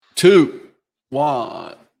2,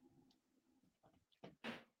 1.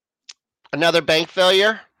 Another bank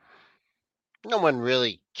failure? No one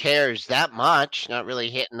really cares that much. Not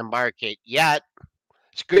really hitting the market yet.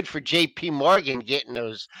 It's good for JP Morgan getting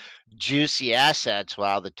those juicy assets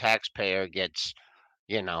while the taxpayer gets,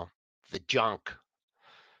 the junk.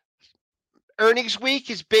 Earnings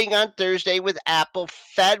week is big on Thursday with Apple,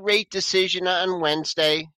 Fed rate decision on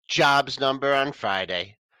Wednesday, jobs number on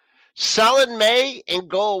Friday. Sell in May and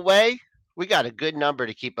go away. We got a good number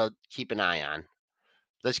to keep an eye on.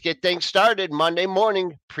 Let's get things started Monday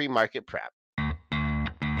morning pre-market prep.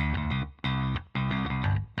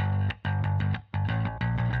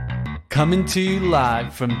 Coming to you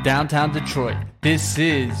live from downtown Detroit, this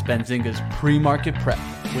is Benzinga's Pre-Market Prep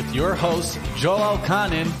with your host, Joel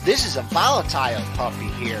Elconin. This is a volatile puppy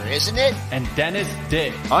here, isn't it? And Dennis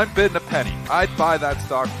Dick. I'm bidding a penny. I'd buy that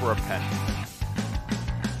stock for a penny.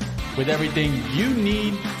 With everything you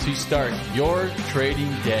need to start your trading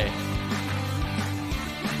day.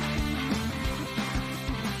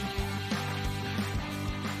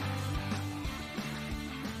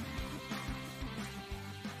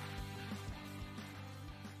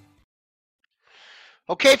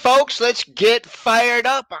 Okay, folks, let's get fired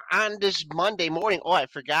up on this Monday morning. Oh, I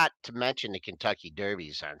forgot to mention the Kentucky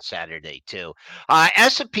Derbies on Saturday, too.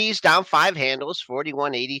 S&P's down 5 handles,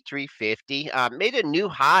 41.8350. Made a new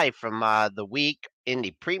high from the week in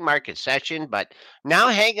the pre-market session, but now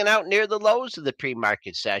hanging out near the lows of the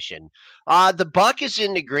pre-market session. The buck is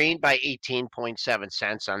in the green by 18.7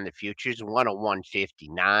 cents on the futures,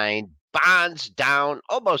 101.59. Bonds down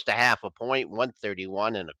almost a half a point,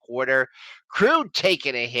 131 and a quarter. Crude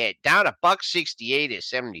taking a hit, down $1.68 at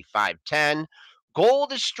 75.10.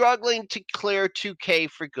 Gold is struggling to clear 2K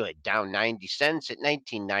for good, down 90 cents at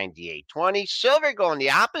 1998.20. Silver going the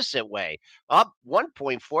opposite way, up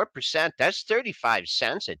 1.4%. That's 35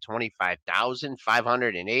 cents at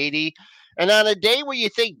 25,580. And on a day where you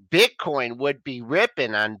think Bitcoin would be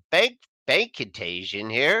ripping on bank contagion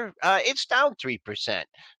here, it's down 3%,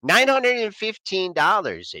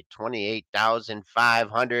 $915 at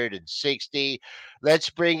 28,560. Let's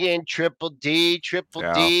bring in Triple D.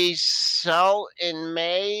 D, sell in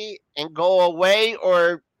May and go away,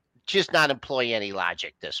 or just not employ any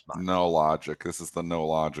logic this month? No logic. This is the no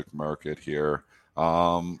logic market here.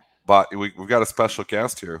 But we've got a special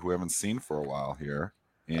guest here who we haven't seen for a while here.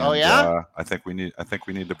 And, oh yeah, I think we need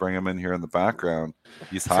to bring him in here in the background.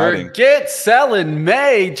 He's hiding. Forget selling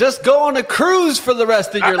May. Just go on a cruise for the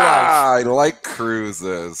rest of your life. I like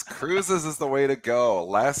cruises. Cruises is the way to go.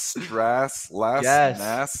 Less stress, less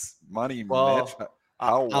mess. Money, Mitch.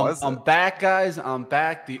 I'm back, guys. I'm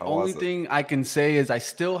back. The only thing I can say is I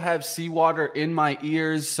still have seawater in my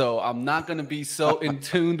ears, so I'm not going to be so in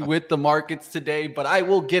tuned with the markets today, but I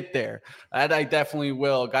will get there. That I definitely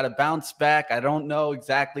will. Got to bounce back. I don't know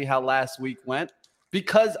exactly how last week went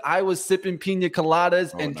because I was sipping pina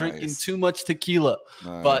coladas and drinking too much tequila.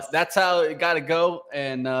 But that's how it got to go,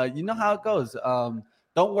 and you know how it goes.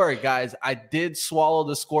 Don't worry, guys. I did swallow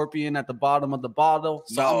the scorpion at the bottom of the bottle,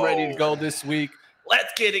 so I'm ready to go this week.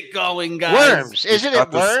 Let's get it going, guys. Worms. Isn't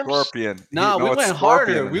it worms? Scorpion. No, we went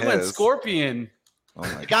harder. We went scorpion. Oh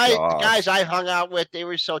my the guys I hung out with, they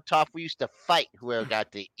were so tough. We used to fight whoever got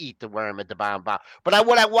to eat the worm at the bottom. But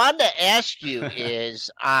what I wanted to ask you is,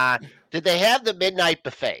 did they have the midnight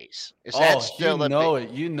buffets? Is that still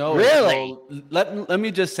You know really? it. So let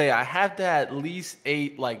me just say, I had to at least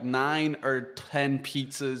ate like 9 or 10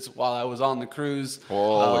 pizzas while I was on the cruise.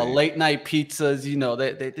 Late night pizzas,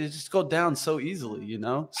 they just go down so easily,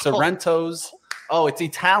 Sorrento's. Oh, it's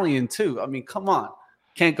Italian too. I mean, come on.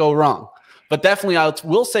 Can't go wrong. But definitely, I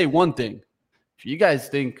will say one thing. If you guys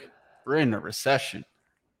think we're in a recession,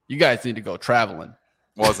 you guys need to go traveling.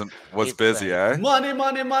 Was busy, eh? Money.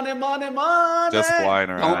 Just flying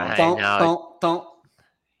around. Don't.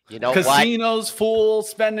 You know Casinos full,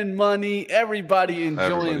 spending money, everybody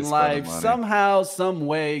enjoying life. Somehow, some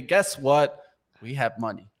way. Guess what? We have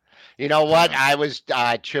money. You know what? I was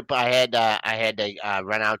I had to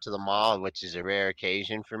run out to the mall, which is a rare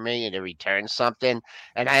occasion for me, and to return something.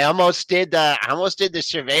 And I almost did the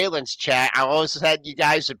surveillance chat. I almost had you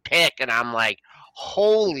guys a pick, and I'm like,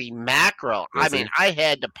 holy mackerel! I mean, I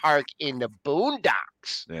had to park in the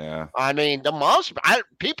boondocks. Yeah. I mean, the malls.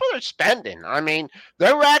 People are spending. I mean,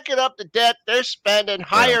 they're racking up the debt. They're spending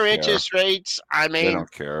higher interest rates. I mean, they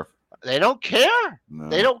don't care. They don't care. No.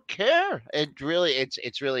 They don't care.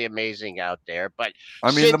 It's really amazing out there. But I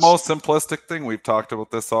mean, the most simplistic thing, we've talked about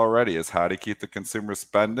this already, is how to keep the consumer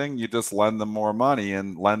spending. You just lend them more money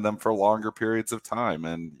and lend them for longer periods of time.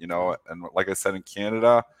 And, and like I said, in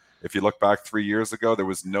Canada, If you look back 3 years ago, there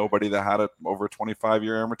was nobody that had over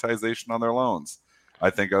 25-year amortization on their loans. I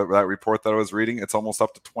think that report that I was reading, it's almost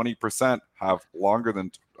up to 20% have longer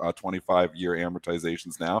than 25-year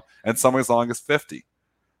amortizations now, and some as long as 50.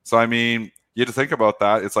 So, I mean, you have to think about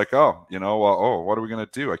that. It's like, what are we going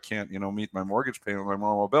to do? I can't, meet my mortgage payment with my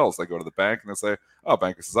normal bills. I go to the bank and they say,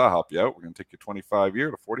 banker says, I'll help you out. We're going to take you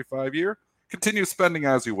 25-year to 45-year. Continue spending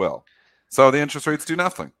as you will. So the interest rates do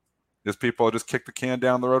nothing. Just people just kick the can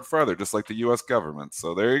down the road further, just like the U.S. government.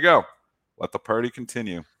 So there you go. Let the party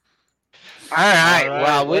continue. All right.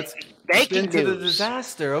 Well, let's into the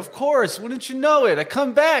disaster. Of course. Wouldn't you know it? I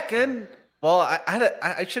come back and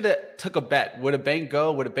I should have took a bet. Would a bank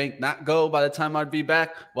go? Would a bank not go by the time I'd be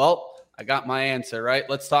back? Well, I got my answer, right?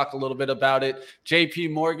 Let's talk a little bit about it.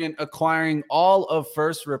 JP Morgan acquiring all of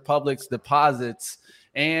First Republic's deposits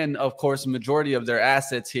and, of course, a majority of their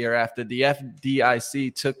assets here after the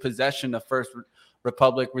FDIC took possession of First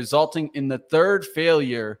Republic, resulting in the third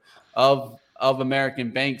failure of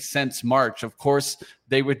American banks since March. Of course,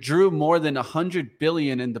 they withdrew more than $100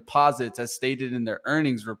 billion in deposits, as stated in their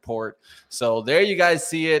earnings report. So there you guys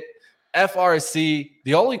see it. FRC.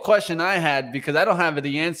 The only question I had, because I don't have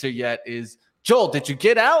the answer yet, is, Joel, did you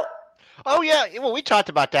get out? Oh, yeah. Well, we talked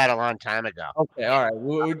about that a long time ago. Okay, all right.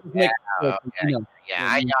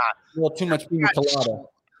 I got a little too much pina colada.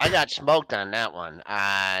 I got smoked on that one.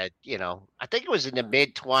 I think it was in the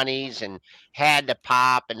mid-20s and had to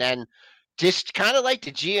pop, and then just kind of like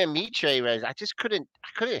the GME trade, I just couldn't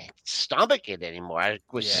stomach it anymore. I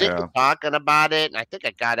was sick of talking about it, and I think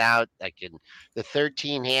I got out like in the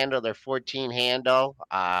 13 handle or 14 handle.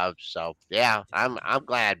 So yeah, I'm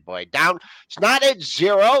glad, boy. Down. It's not at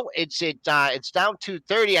zero. It's down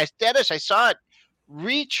 230. Dennis, I saw it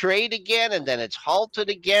retrade again, and then it's halted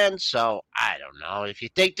again. So I don't know. If you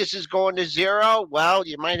think this is going to zero, well,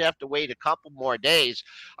 you might have to wait a couple more days.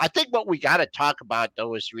 I think what we got to talk about,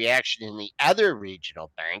 though, is reaction in the other regional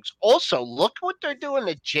banks. Also, look what they're doing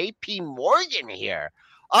to JP Morgan here.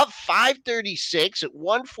 Up 536 at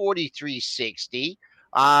 143.60.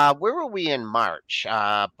 Where were we in March?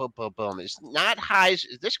 Boom. It's not highs.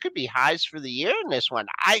 This could be highs for the year in this one.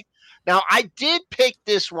 Now, I did pick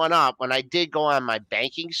this one up when I did go on my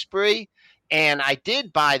banking spree, and I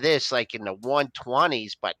did buy this like in the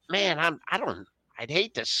 120s, but man, I'd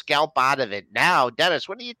hate to scalp out of it now. Dennis,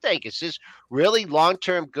 what do you think? Is this really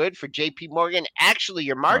long-term good for JP Morgan? Actually,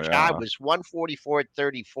 your March high was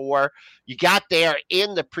 144.34. You got there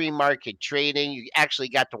in the pre-market trading. You actually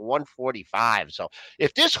got to 145. So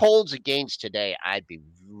if this holds against today, I'd be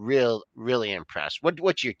really impressed.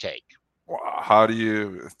 What's your take? How do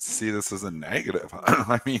you see this as a negative?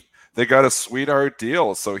 I mean, they got a sweetheart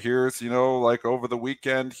deal. So here's, like over the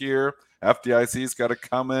weekend here, FDIC's got to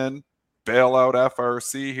come in, bail out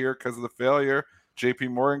FRC here because of the failure.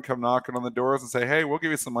 JP Morgan come knocking on the doors and say, hey, we'll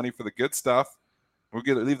give you some money for the good stuff. We'll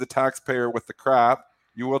leave the taxpayer with the crap.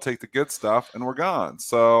 You will take the good stuff, and we're gone.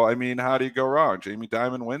 So, I mean, how do you go wrong? Jamie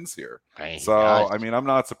Dimon wins here. I mean, I'm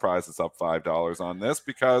not surprised it's up $5 on this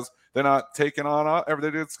because they're not taking on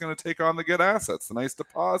everything. It's going to take on the good assets, the nice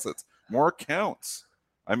deposits, more accounts.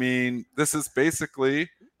 I mean, this is basically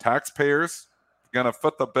taxpayers going to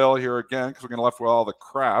foot the bill here again because we're going to left with all the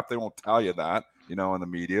crap. They won't tell you that, in the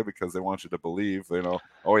media because they want you to believe,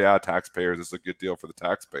 oh, yeah, taxpayers, this is a good deal for the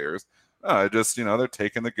taxpayers. They're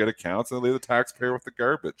taking the good accounts and they leave the taxpayer with the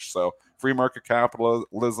garbage. So free market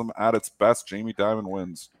capitalism at its best. Jamie Dimon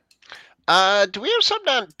wins. Do we have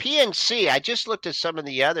something on PNC? I just looked at some of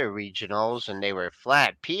the other regionals and they were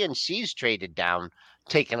flat. PNC's traded down,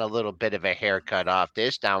 taking a little bit of a haircut off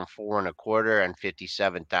this, down 4 1/4 on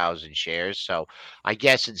 57,000 shares. So I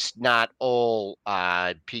guess it's not all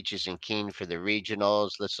peaches and keen for the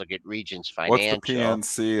regionals. Let's look at Regions Financial. What's the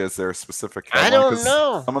PNC? Is there a specific headline? I don't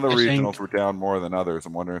know. Some of the regionals were down more than others.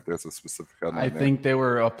 I'm wondering if there's a specific headline. I think they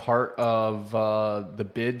were a part of the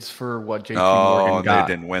bids for what JP Morgan got.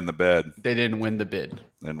 They didn't win the bid. They didn't win the bid.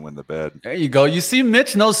 Didn't win the bid. There you go. You see,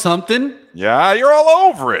 Mitch knows something. Yeah, you're all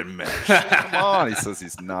over it, Mitch. Come on. He says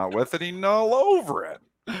he's not with it. He's all over it.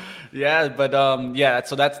 Yeah, but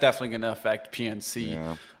so that's definitely going to affect PNC.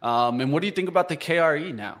 Yeah. And what do you think about the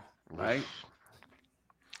KRE now? Right.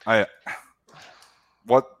 The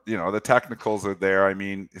technicals are there. I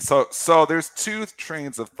mean, so there's two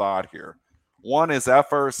trains of thought here. One is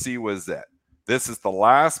FRC was it. This is the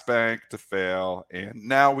last bank to fail, and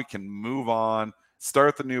now we can move on,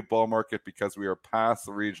 start the new bull market because we are past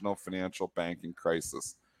the regional financial banking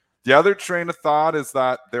crisis. The other train of thought is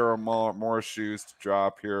that there are more shoes to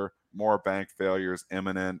drop here, more bank failures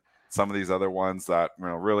imminent. Some of these other ones that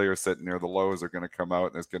really are sitting near the lows are going to come out,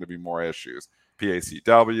 and there's going to be more issues.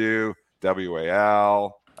 PACW,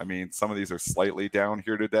 WAL, I mean, some of these are slightly down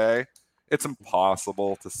here today. It's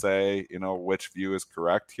impossible to say, which view is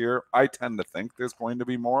correct here. I tend to think there's going to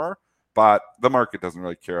be more, but the market doesn't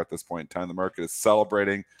really care at this point in time. The market is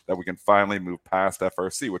celebrating that we can finally move past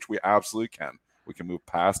FRC, which we absolutely can. We can move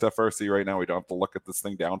past FRC right now. We don't have to look at this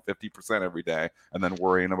thing down 50% every day and then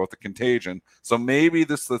worrying about the contagion. So maybe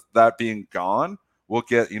that being gone, we'll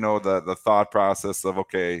get, the thought process of,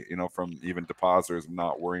 okay, from even depositors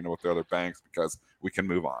not worrying about the other banks because we can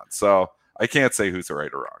move on. So I can't say who's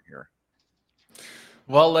right or wrong here.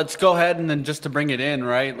 Well, let's go ahead and then just to bring it in,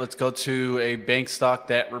 right? Let's go to a bank stock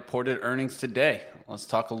that reported earnings today. Let's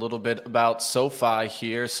talk a little bit about SoFi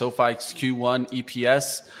here. SoFi's Q1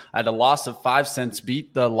 EPS at a loss of 5 cents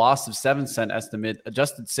beat the loss of 7 cent estimate.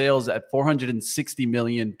 Adjusted sales at 460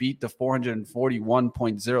 million beat the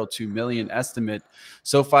 441.02 million estimate.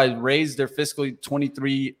 SoFi raised their fiscal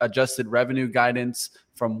 23 adjusted revenue guidance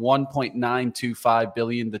from 1.925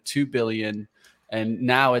 billion to 2 billion. And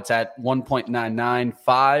now it's at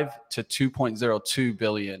 1.995 to 2.02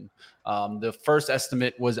 billion. The first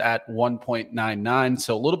estimate was at 1.99.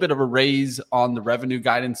 So a little bit of a raise on the revenue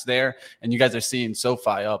guidance there. And you guys are seeing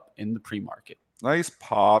SoFi up in the pre-market. Nice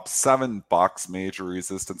pop, $7 major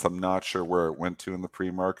resistance. I'm not sure where it went to in the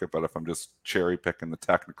pre-market, but if I'm just cherry picking the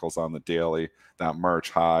technicals on the daily, that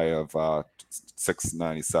March high of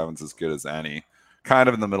 697 is as good as any. Kind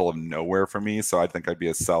of in the middle of nowhere for me, so I think I'd be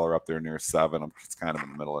a seller up there near 7. It's kind of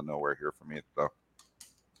in the middle of nowhere here for me, though.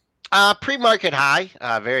 Pre-market high,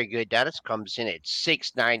 very good. Dennis comes in at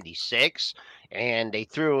 696, and they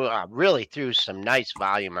really threw some nice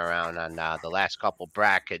volume around on the last couple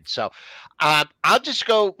brackets. So I'll just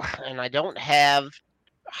go, and I don't have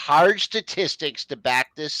hard statistics to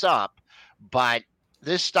back this up, but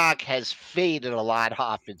this stock has faded a lot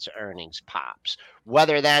off its earnings pops.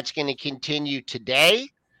 Whether that's going to continue today,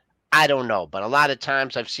 I don't know. But a lot of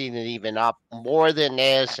times I've seen it even up more than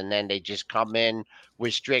this, and then they just come in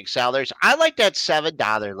with strict sellers. I like that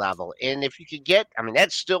 $7 level. And if you could get,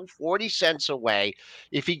 that's still 40 cents away.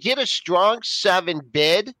 If you get a strong 7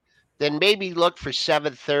 bid, then maybe look for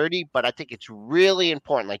 730. But I think it's really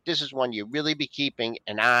important. Like, this is one you really be keeping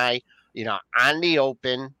an eye, on the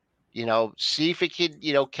open. See if it can,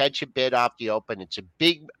 catch a bid off the open. It's a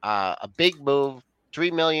big move,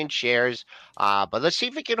 3 million shares. But let's see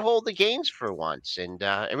if it can hold the gains for once. And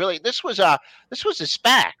really, this was a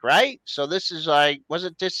SPAC, right? So this is like,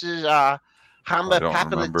 Hamba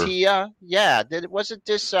Papalatia? Yeah. Wasn't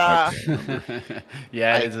this? Yeah,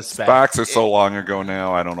 it is a SPAC. SPACs are so long ago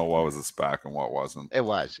now. I don't know what was a SPAC and what wasn't. It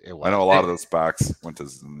was. I know a lot of those SPACs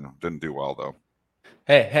didn't do well though.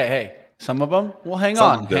 Hey. Some of them, well, hang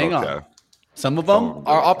on. Some of them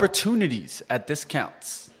are opportunities at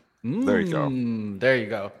discounts. There you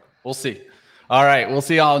go. We'll see. All right, we'll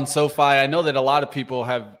see on SoFi. I know that a lot of people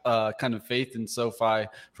have kind of faith in SoFi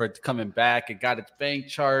for it coming back. It got its bank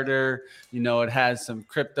charter. It has some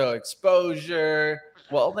crypto exposure.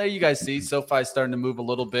 Well, there you guys see SoFi starting to move a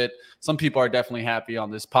little bit. Some people are definitely happy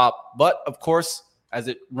on this pop. But, of course, as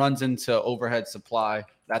it runs into overhead supply,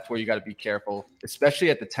 that's where you got to be careful, especially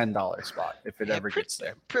at the $10 spot if it ever gets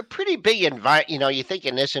there. Pretty big environment. You think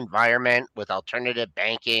in this environment with alternative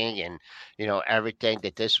banking and everything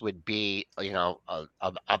that this would be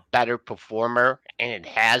a better performer, and it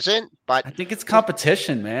hasn't. But I think it's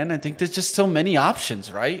competition, man. I think there's just so many options,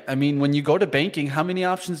 right? When you go to banking, how many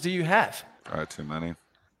options do you have? Too many.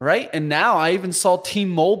 Right, and now I even saw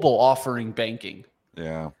T-Mobile offering banking.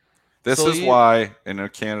 Yeah. This is why,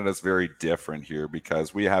 Canada's very different here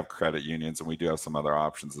because we have credit unions and we do have some other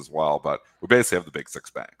options as well, but we basically have the big 6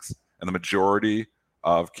 banks. And the majority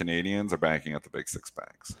of Canadians are banking at the big 6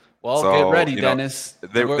 banks. Well, get ready, Dennis.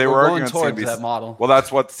 They were arguing towards that model. Well,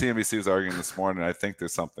 that's what CNBC was arguing this morning. I think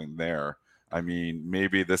there's something there.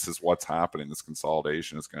 Maybe this is what's happening. This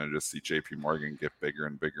consolidation is going to just see JP Morgan get bigger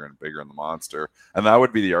and bigger and bigger in the monster. And that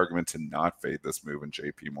would be the argument to not fade this move in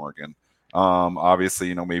JP Morgan.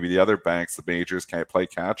 Obviously, maybe the other banks, the majors, can't play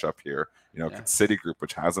catch up here. Citigroup,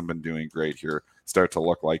 which hasn't been doing great here, start to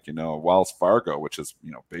look like, Wells Fargo, which is,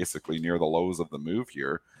 basically near the lows of the move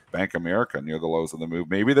here. Bank of America near the lows of the move.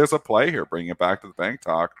 Maybe there's a play here, bringing it back to the bank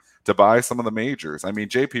talk to buy some of the majors.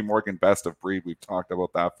 JP Morgan, best of breed. We've talked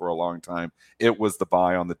about that for a long time. It was the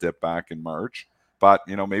buy on the dip back in March. But,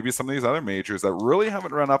 maybe some of these other majors that really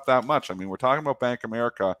haven't run up that much. We're talking about Bank of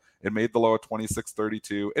America. It made the low at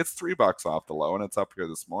 26.32. It's $3 off the low, and it's up here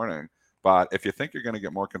this morning. But if you think you're going to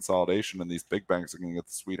get more consolidation and these big banks are going to get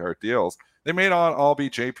the sweetheart deals, they may not all be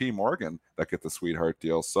JP Morgan that get the sweetheart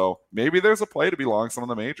deals. So maybe there's a play to be long some of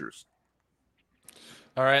the majors.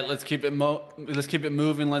 All right, let's keep it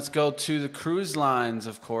moving. Let's go to the cruise lines,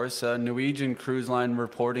 of course. Norwegian Cruise Line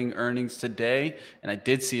reporting earnings today, and I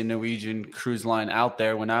did see a Norwegian Cruise Line out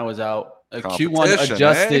there when I was out. A Q1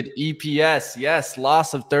 adjusted EPS, yes,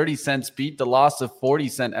 loss of 30 cents beat the loss of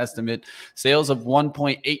 40-cent estimate. Sales of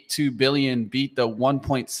 1.82 billion beat the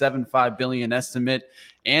 1.75 billion estimate,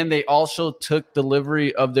 and they also took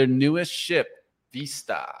delivery of their newest ship,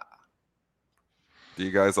 Vista. Do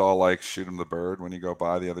you guys all like shoot 'em the bird when you go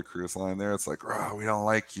by the other cruise line there? It's like, oh, we don't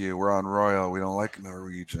like you. We're on Royal. We don't like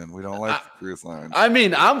Norwegian. We don't like cruise lines. I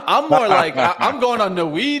mean, I'm more like I'm going on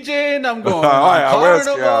Norwegian. I'm going on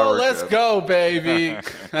Carnival. Let's go, baby.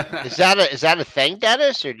 Is that a thing,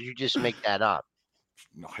 Dennis, or did you just make that up?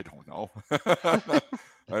 No, I don't know.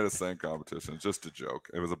 I had a saying competition. It's just a joke.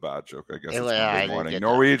 It was a bad joke, I guess. It's Monday morning.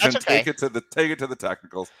 Norwegian, okay. take it to the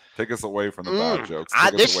technicals. Take us away from the bad jokes.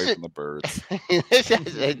 Take us away from the birds.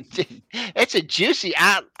 It's a juicy.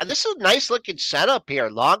 This is a nice looking setup here.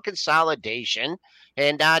 Long consolidation,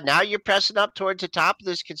 and now you're pressing up towards the top of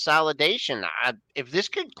this consolidation. If this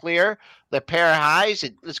could clear the pair of highs,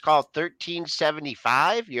 let's call it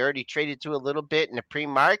 1375. You already traded to a little bit in the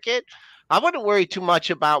pre-market. I wouldn't worry too much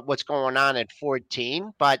about what's going on at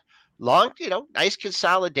 14, but long, nice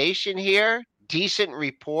consolidation here, decent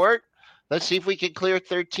report. Let's see if we can clear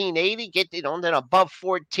 1380, get, then above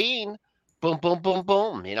 14. Boom, boom, boom,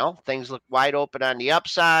 boom. Things look wide open on the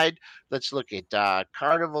upside. Let's look at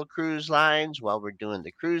Carnival Cruise Lines while we're doing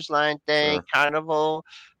the cruise line thing. Sure. Carnival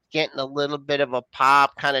getting a little bit of a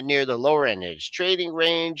pop, kind of near the lower end of its trading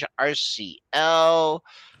range. RCL,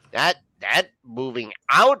 that moving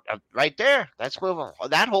out right there. That's moving.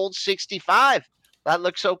 That holds 65. That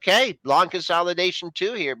looks okay. Long consolidation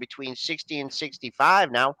too here between 60 and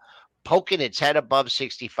 65. Now poking its head above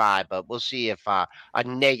 65, but we'll see if a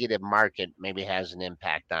negative market maybe has an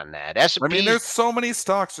impact on that. S&P. I mean, there's so many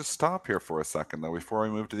stocks. Just stop here for a second though before we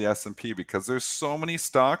move to the S&P, because there's so many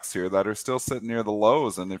stocks here that are still sitting near the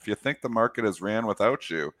lows. And if you think the market has ran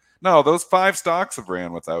without you, no, those 5 stocks have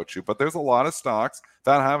ran without you, but there's a lot of stocks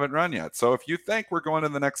that haven't run yet. So if you think we're going to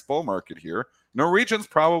the next bull market here, Norwegian's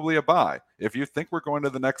probably a buy. If you think we're going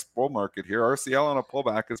to the next bull market here, RCL on a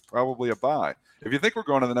pullback is probably a buy. If you think we're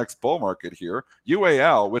going to the next bull market here,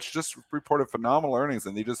 UAL, which just reported phenomenal earnings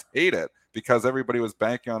and they just hate it because everybody was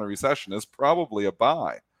banking on a recession, is probably a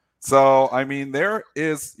buy. So, I mean, there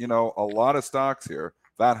is, a lot of stocks here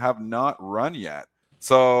that have not run yet.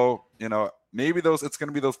 So, maybe it's going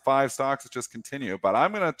to be those 5 stocks that just continue, but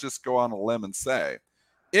I'm going to just go on a limb and say,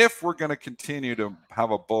 if we're going to continue to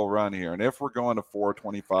have a bull run here, and if we're going to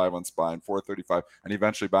 425 on SPY and 435 and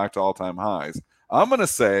eventually back to all-time highs, I'm going to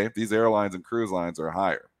say these airlines and cruise lines are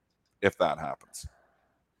higher if that happens.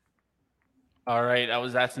 All right. I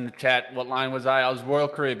was asking the chat, what line was I? I was Royal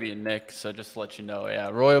Caribbean, Nick. So just to let you know, yeah,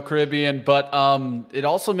 Royal Caribbean. But it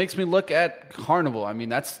also makes me look at Carnival. I mean,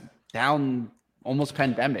 that's down almost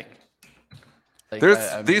pandemic.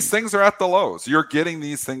 These things are at the lows. You're getting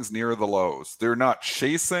these things near the lows. They're not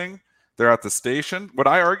chasing. They're at the station. Would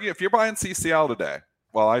I argue if you're buying CCL today?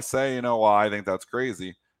 Well, I say, I think that's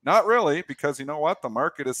crazy. Not really, because you know what? The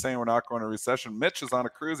market is saying we're not going to recession. Mitch is on a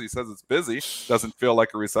cruise. He says it's busy. Doesn't feel like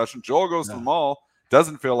a recession. Joel goes to the mall.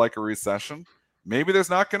 Doesn't feel like a recession. Maybe there's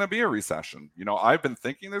not going to be a recession. I've been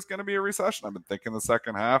thinking there's going to be a recession. I've been thinking the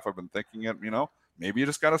second half. I've been thinking it, maybe you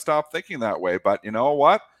just got to stop thinking that way. But you know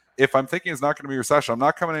what? If I'm thinking it's not going to be a recession, I'm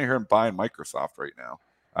not coming in here and buying Microsoft right now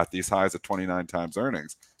at these highs at 29 times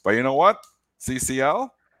earnings. But you know what? CCL,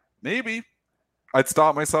 maybe. I'd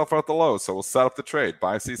stop myself at the low. So we'll set up the trade.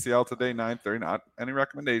 Buy CCL today, 930. Not any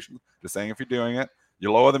recommendations. Just saying if you're doing it.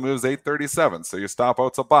 You lower the moves, 837. So your stop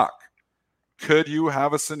out's $1. Could you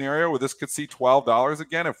have a scenario where this could see $12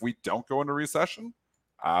 again if we don't go into recession?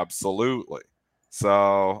 Absolutely.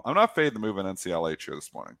 So I'm not fading the move in NCLH here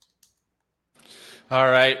this morning. All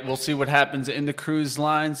right, we'll see what happens in the cruise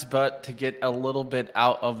lines, but to get a little bit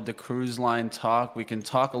out of the cruise line talk, we can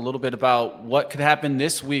talk a little bit about what could happen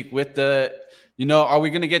this week with the, are we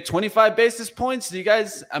going to get 25 basis points? Do you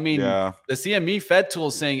guys, the CME Fed tool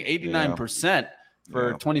is saying 89%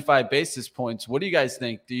 for 25 basis points. What do you guys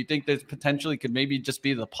think? Do you think there's potentially could maybe just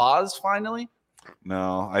be the pause finally?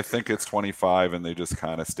 No, I think it's 25 and they just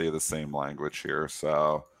kind of stay the same language here.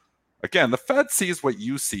 So again, the Fed sees what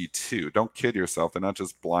you see too. Don't kid yourself. They're not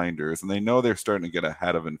just blinders. And they know they're starting to get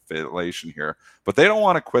ahead of inflation here. But they don't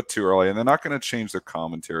want to quit too early. And they're not going to change their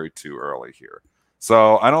commentary too early here.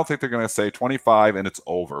 So I don't think they're going to say 25 and it's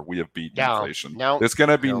over. We have beaten inflation. No, there's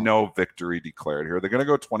going to be no victory declared here. They're going to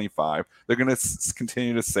go 25. They're going to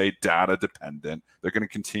continue to say data dependent. They're going to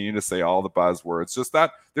continue to say all the buzzwords. Just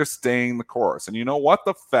that they're staying the course. And you know what?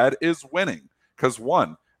 The Fed is winning. Because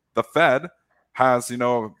one, the Fed has,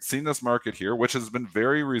 seen this market here, which has been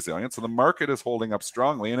very resilient. So the market is holding up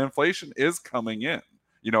strongly and inflation is coming in,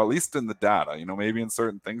 at least in the data. Maybe in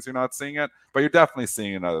certain things you're not seeing it, but you're definitely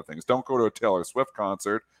seeing it in other things. Don't go to a Taylor Swift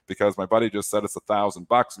concert because my buddy just said it's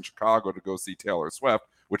 $1,000 in Chicago to go see Taylor Swift,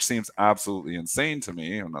 which seems absolutely insane to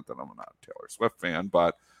me. Not that I'm not a Taylor Swift fan,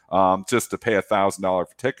 but just to pay $1,000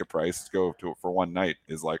 for ticket price to go to it for one night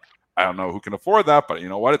is like, I don't know who can afford that, but you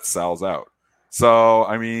know what? It sells out. So,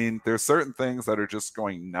 I mean, there's certain things that are just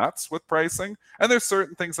going nuts with pricing, and there's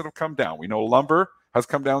certain things that have come down. We know lumber has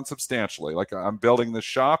come down substantially. Like I'm building this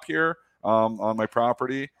shop here on my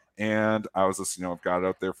property, and I was just, I've got it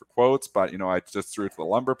out there for quotes, but, I just threw it to the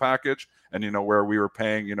lumber package, and, where we were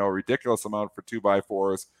paying, a ridiculous amount for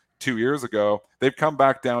 2x4s 2 years ago, they've come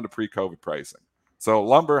back down to pre-COVID pricing. So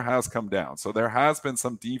lumber has come down. So there has been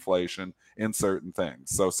some deflation in certain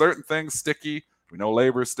things. So certain things sticky. We know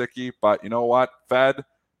labor is sticky, but you know what? Fed, you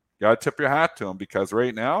got to tip your hat to them because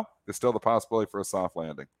right now there's still the possibility for a soft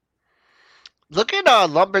landing. Look at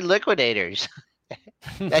Lumber Liquidators.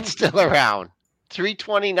 That's still around.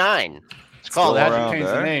 329. It's called. They had to change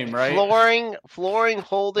the name, right? Flooring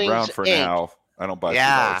Holdings around for Inc. now. I don't buy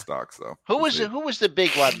 $2 stocks though. Who was the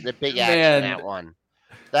big one? The big action that one.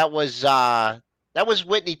 That was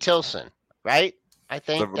Whitney Tilson, right? I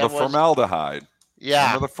think the formaldehyde. Yeah.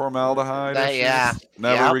 Remember the formaldehyde?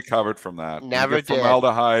 Never recovered from that. Never did.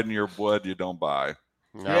 Formaldehyde in your wood, you don't buy.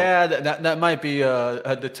 No. Yeah, that might be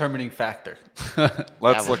a determining factor.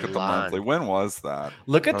 Let's look at the monthly. When was that?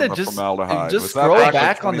 Look at the formaldehyde. Just scroll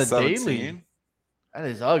back on the daily. That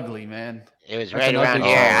is ugly, man. It was right around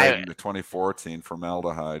here. 2014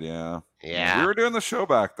 formaldehyde. Yeah. Yeah. We were doing the show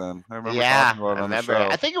back then. I remember talking about it on the show.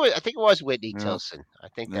 I think it was Whitney Tilson. I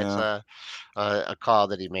think that's a call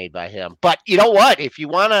that he made by him. But you know what? If you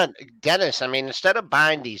want to, Dennis, I mean, instead of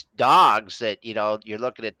buying these dogs that, you're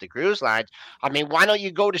looking at the cruise lines, I mean, why don't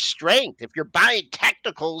you go to strength? If you're buying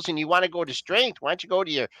technicals and you want to go to strength, why don't you go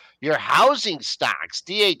to your housing stocks?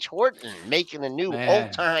 D.H. Horton making a new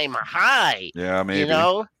all-time high. Yeah, maybe.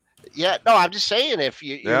 Yeah, no, I'm just saying if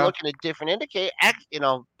you're looking at different indicators,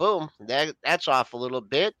 boom, that's off a little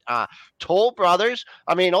bit. Toll Brothers,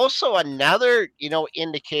 I mean, also another,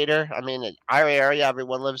 indicator. I mean, in our area,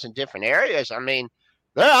 everyone lives in different areas. I mean,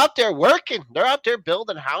 they're out there working. They're out there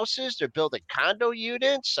building houses. They're building condo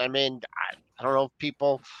units. I mean, I don't know if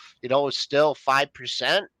people, still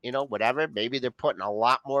 5%, whatever. Maybe they're putting a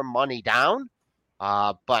lot more money down,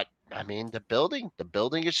 but I mean, the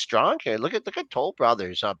building is strong here. Look at Toll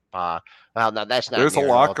Brothers up. Well, no, that's not. There's a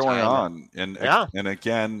lot going on, and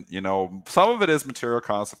again, some of it is material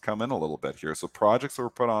costs have come in a little bit here. So projects that were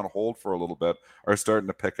put on hold for a little bit are starting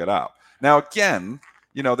to pick it up. Now, again,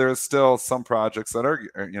 there's still some projects that are,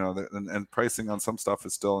 and pricing on some stuff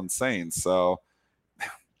is still insane. So,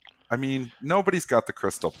 I mean, nobody's got the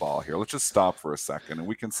crystal ball here. Let's just stop for a second, and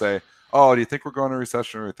we can say, oh, do you think we're going to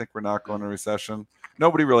recession or do you think we're not going to recession?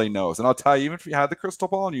 Nobody really knows. And I'll tell you, even if you had the crystal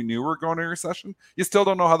ball and you knew we were going to recession, you still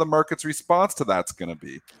don't know how the market's response to that's going to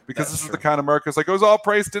be. Because this is the kind of market, it was all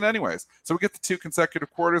priced in anyways. So we get the 2 consecutive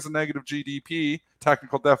quarters of negative GDP,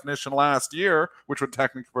 technical definition last year, which would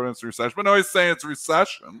technically put us in recession. But no, he's saying it's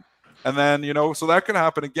recession. And then, so that could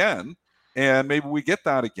happen again. And maybe we get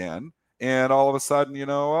that again. And all of a sudden,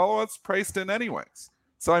 it's priced in anyways.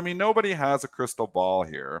 So, I mean, nobody has a crystal ball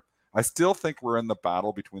here. I still think we're in the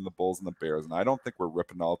battle between the Bulls and the Bears, and I don't think we're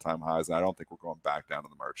ripping all-time highs, and I don't think we're going back down to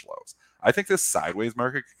the March lows. I think this sideways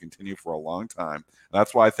market could continue for a long time. And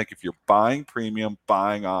that's why I think if you're buying premium,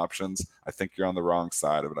 buying options, I think you're on the wrong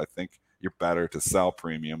side of it. I think you're better to sell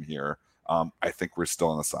premium here. I think we're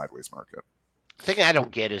still in a sideways market. The thing I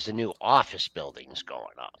don't get is the new office buildings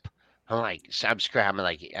going up. I'm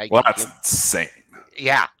scrambling. That's insane.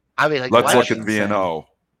 Yeah. I mean, let's look at VNO.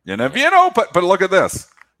 VNO, but look at this.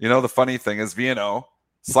 The funny thing is VNO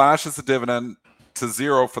slashes the dividend to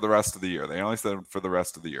 0 for the rest of the year. They only said for the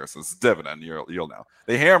rest of the year. So it's dividend, you'll know.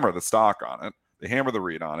 They hammer the stock on it. They hammer the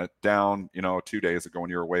REIT on it down, 2 days ago when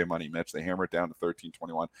you were away money, Mitch. They hammer it down to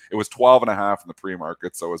 13.21. It was 12.5 in the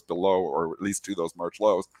pre-market, so it was below or at least to those March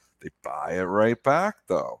lows. They buy it right back,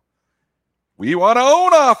 though. We want to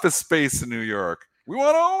own office space in New York. We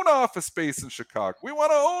want to own office space in Chicago. We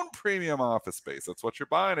want to own premium office space. That's what you're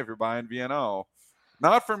buying if you're buying VNO.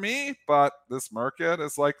 Not for me, but this market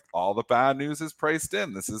is like all the bad news is priced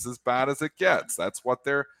in. This is as bad as it gets. That's what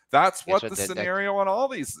the scenario on all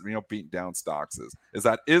these, beaten down stocks is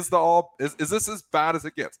this as bad as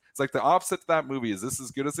it gets? It's like the opposite to that movie. Is this as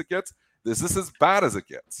good as it gets? Is this as bad as it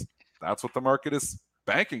gets? That's what the market is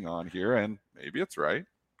banking on here, and maybe it's right.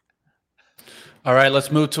 All right,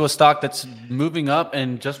 let's move to a stock that's moving up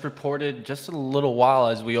and just reported just a little while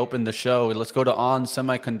as we opened the show. Let's go to ON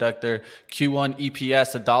Semiconductor. Q1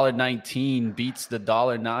 EPS $1.19 beats the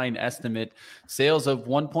 $1.09 estimate. Sales of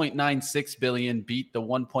 $1.96 billion beat the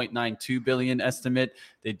 $1.92 billion estimate.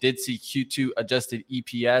 They did see Q2 adjusted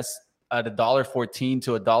EPS at $1.14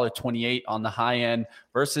 to $1.28 on the high end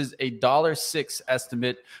versus a $1.06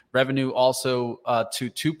 estimate. Revenue also to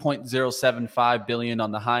 $2.075 billion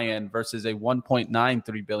on the high end versus a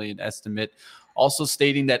 $1.93 billion estimate. Also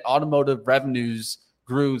stating that automotive revenues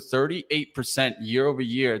grew 38% year over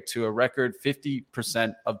year to a record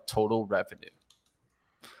 50% of total revenue.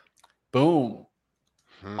 Boom.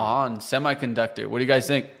 On Semiconductor. What do you guys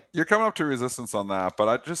think? You're coming up to resistance on that, but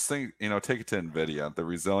I just think, take it to NVIDIA. The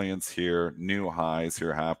resilience here, new highs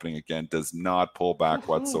here happening again, does not pull back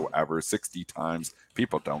whatsoever. 60 times.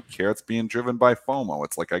 People don't care. It's being driven by FOMO.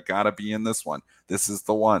 It's like, I got to be in this one. This is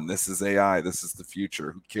the one. This is AI. This is the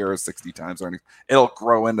future. Who cares? 60 times earnings. It'll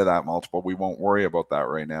grow into that multiple. We won't worry about that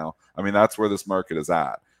right now. I mean, that's where this market is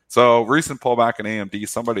at. So recent pullback in AMD,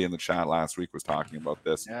 somebody in the chat last week was talking about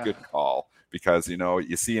this. Yeah. Good call. Because,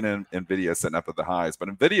 you see an NVIDIA sitting up at the highs, but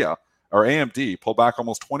NVIDIA or AMD pulled back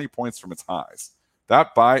almost 20 points from its highs.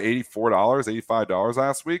 That buy $84, $85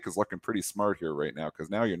 last week is looking pretty smart here right now because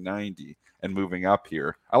now you're 90 and moving up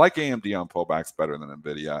here. I like AMD on pullbacks better than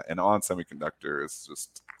NVIDIA, and on Semiconductor is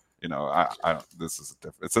just, this is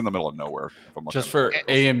different. It's in the middle of nowhere. Just for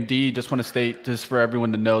AMD, just want to state, just for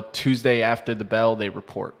everyone to know, Tuesday after the bell, they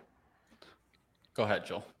report. Go ahead,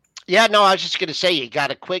 Joel. Yeah, no, I was just going to say, you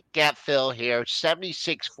got a quick gap fill here.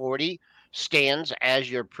 76.40 stands as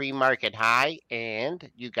your pre-market high, and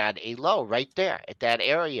you got a low right there at that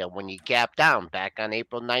area when you gap down back on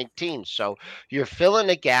April 19th. So you're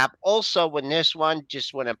filling a gap. Also, when this one,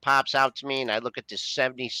 just when it pops out to me and I look at the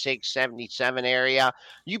 76, 77 area,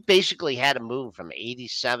 you basically had to move from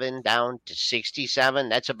 87 down to 67.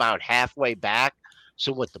 That's about halfway back.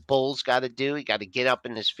 So what the bulls got to do, you got to get up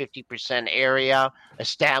in this 50% area,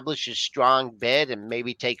 establish a strong bid, and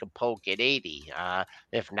maybe take a poke at 80.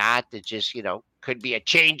 If not, it just, could be a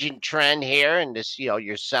changing trend here. And this,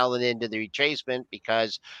 you're selling into the retracement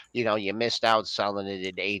because, you missed out selling it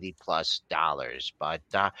at $80+. But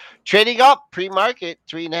trading up pre-market,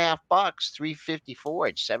 $3.50, $3.54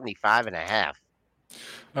 at 75.5.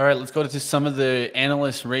 All right, let's go to some of the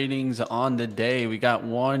analyst ratings on the day. We got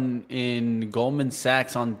one in Goldman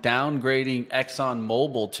Sachs on downgrading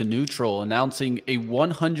ExxonMobil to neutral, announcing a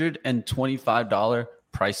 $125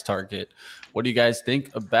 price target. What do you guys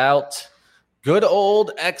think about good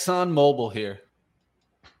old ExxonMobil here?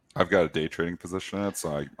 I've got a day trading position in it,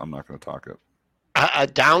 so I'm not going to talk it. A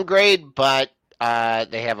downgrade, but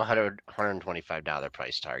they have a $125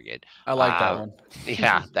 price target. I like that one.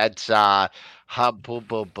 Yeah, that's boom,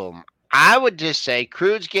 boom, boom. I would just say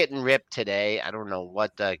crude's getting ripped today. I don't know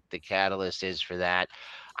what the catalyst is for that.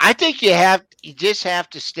 I think you just have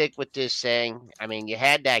to stick with this thing. I mean, you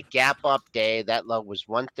had that gap up day. That low was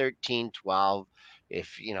 113.12.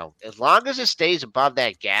 If, as long as it stays above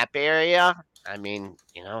that gap area, I mean,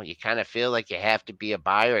 you kind of feel like you have to be a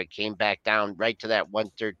buyer. It came back down right to that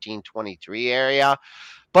 113.23 area.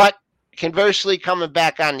 But conversely, coming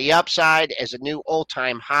back on the upside as a new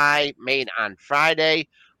all-time high made on Friday.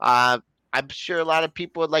 I'm sure a lot of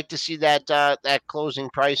people would like to see that closing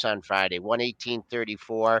price on Friday,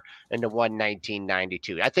 118.34 and the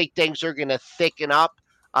 119.92. I think things are going to thicken up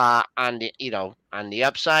on the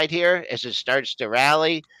upside here as it starts to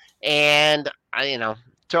rally. And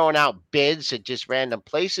throwing out bids at just random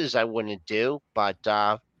places I wouldn't do. But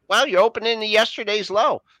you're opening the yesterday's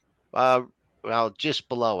low. Just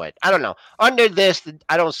below it. I don't know. Under this,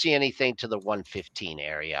 I don't see anything to the 115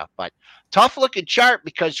 area, but tough looking chart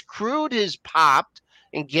because crude has popped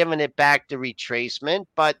and given it back the retracement,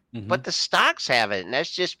 but the stocks haven't, and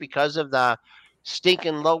that's just because of the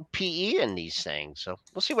stinking low PE in these things. So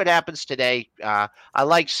we'll see what happens today. I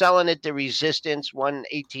like selling at the resistance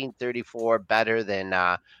 118.34 better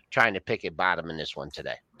than trying to pick a bottom in this one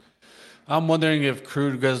today. I'm wondering if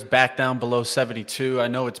crude goes back down below 72. I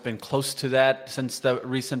know it's been close to that since the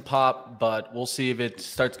recent pop, but we'll see if it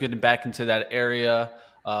starts getting back into that area.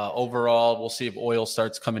 Overall, we'll see if oil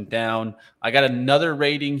starts coming down. I got another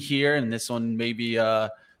rating here, and this one maybe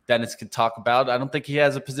Dennis can talk about. I don't think he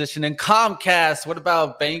has a position in Comcast. What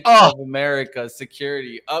about Bank of America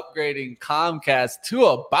Security upgrading Comcast to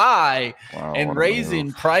a buy and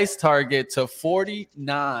raising price target to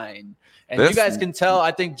 49? And you guys can tell,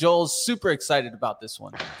 I think Joel's super excited about this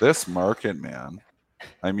one. This market, man.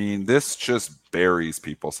 I mean, this just buries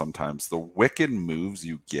people sometimes. The wicked moves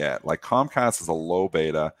you get. Like Comcast is a low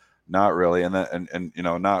beta, Not really. And then, and you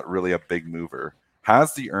know, not really a big mover.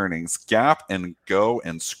 Has the earnings gap and go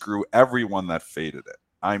and screw everyone that faded it.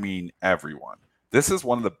 I mean, everyone. This is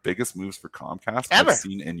one of the biggest moves for Comcast I've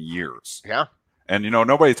seen in years. Yeah. And, you know,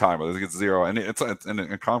 nobody talking about it. It gets zero. And it's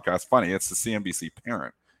Comcast, funny, it's the CNBC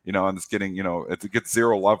parent, you know, and it's getting, you know, it gets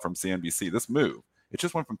zero love from CNBC. This move, it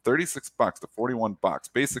just went from $36 to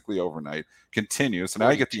 $41, basically overnight, continues. So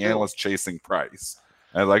now you get the analyst chasing price.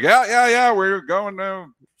 And like, yeah, we're going to,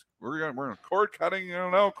 we're cord cutting, you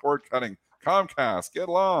know, cord cutting. Comcast, get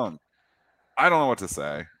along. I don't know what to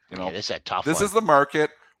say. You know, this is a tough This is the market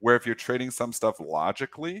where if you're trading some stuff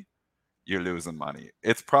logically, you're losing money.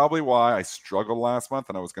 It's probably why I struggled last month,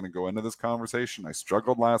 and I was going to go into this conversation. I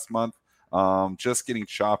struggled last month, just getting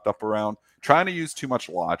chopped up around, trying to use too much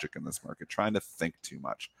logic in this market, trying to think too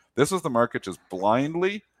much. This was the market just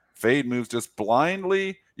blindly, fade moves, just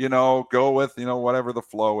blindly, you know, go with, you know, whatever the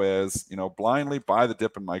flow is, you know, blindly buy the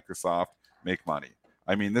dip in Microsoft, make money.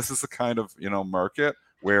 I mean, this is the kind of, you know, market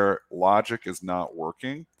where logic is not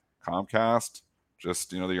working. Comcast,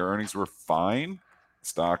 just, you know, the earnings were fine.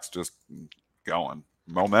 Stocks just going.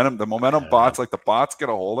 The momentum bots, like the bots get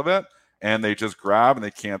a hold of it and they just grab and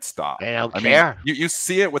they can't stop. They don't care. Mean, you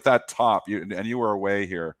see it with that top. And you were away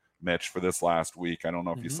here, Mitch, for this last week. I don't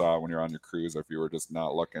know if you saw it when you're on your cruise or if you were just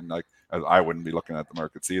not looking. Like, I wouldn't be looking at the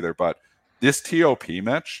markets either. But this TOP,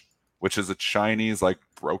 Mitch, which is a Chinese like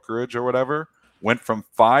brokerage or whatever, went from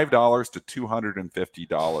 $5 to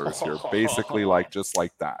 $250 here, basically like just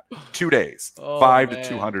like that. 2 days, 5 to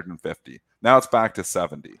 250. Now it's back to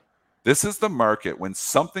 70. This is the market when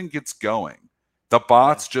something gets going. The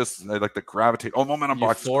bots just like the gravitate. Momentum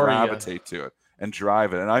bots gravitate to it and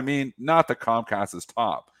drive it. And I mean, not the Comcast is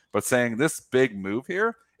top, but saying this big move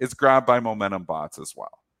here is grabbed by momentum bots as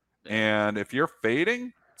well. And if you're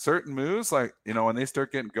fading certain moves, like, you know, when they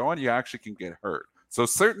start getting going, you actually can get hurt. So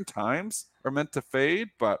certain times are meant to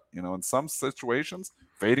fade, but, you know, in some situations,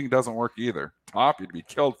 fading doesn't work either. Top, you'd be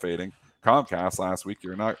killed fading. Comcast last week,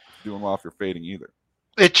 you're not doing well if you're fading either.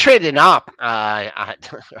 It traded up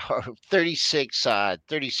 36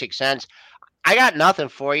 cents. I got nothing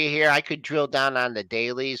for you here. I could drill down on the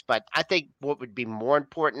dailies, but I think what would be more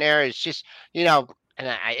important there is just, you know,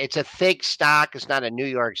 and it's a thick stock. It's not a New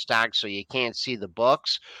York stock, so you can't see the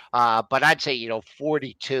books. But I'd say, you know,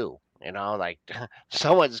 42. You know, like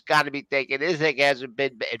someone's got to be thinking this thing hasn't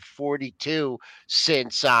been at 42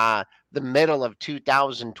 since the middle of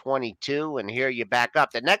 2022. And here you back up.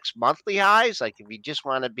 The next monthly highs, like if you just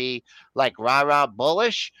want to be like rah-rah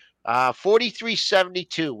bullish,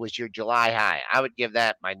 43.72 was your July high. I would give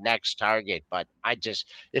that my next target. But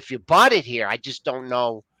if you bought it here, I just don't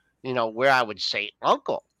know, you know, where I would say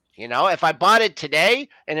uncle. You know, if I bought it today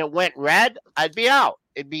and it went red, I'd be out.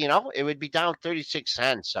 It'd be, you know, it would be down 36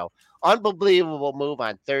 cents. So unbelievable move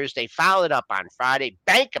on Thursday. Followed up on Friday.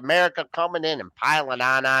 Bank America coming in and piling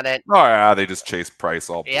on it. Oh, yeah. They just chase price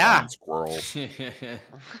all blind squirrels.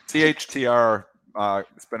 CHTR,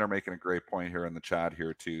 Spinner making a great point here in the chat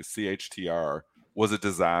here too. CHTR was a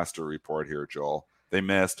disaster report here, Joel. They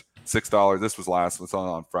missed $6. This was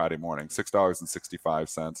on Friday morning.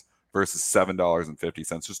 $6.65 versus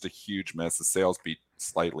 $7.50. Just a huge miss. The sales beat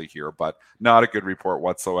slightly here, but not a good report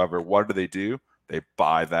whatsoever. What do? They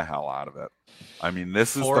buy the hell out of it. I mean,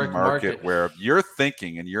 this is the market where if you're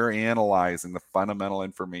thinking and you're analyzing the fundamental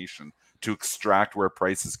information to extract where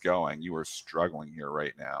price is going, you are struggling here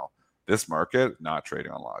right now. This market, not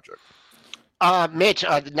trading on logic. Mitch,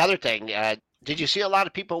 another thing. Did you see a lot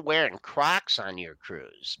of people wearing Crocs on your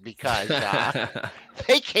cruise? Because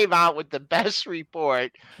they came out with the best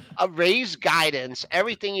report, raised guidance,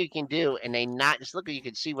 everything you can do, and just look, you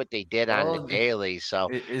can see what they did on the daily. So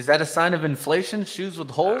is that a sign of inflation? Shoes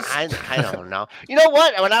with holes? I don't know. You know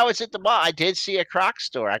what? When I was at the mall, I did see a Crocs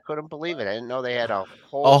store. I couldn't believe it. I didn't know they had a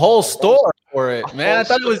whole store for it, man. I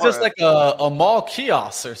thought it was just like a mall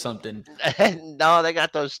kiosk or something. No, they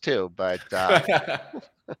got those too, but.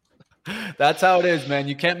 That's how it is, man.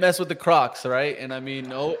 You can't mess with the Crocs, right? And I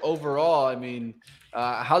mean, overall, I mean,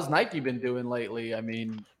 how's Nike been doing lately? I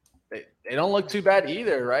mean, they don't look too bad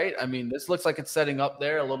either, right? I mean, this looks like it's setting up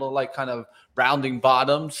there, a little like kind of rounding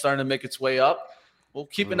bottom, starting to make its way up. We'll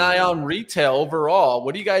keep an eye on retail overall.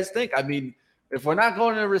 What do you guys think? I mean, if we're not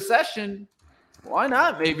going into a recession, why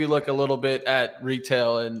not maybe look a little bit at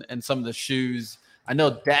retail and some of the shoes? I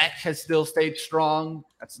know DEC has still stayed strong.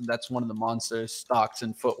 That's one of the monster stocks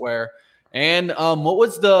in footwear. And what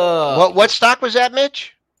was the what stock was that,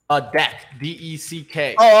 Mitch? DEC,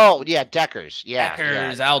 DECK. Oh yeah, Deckers. Yeah,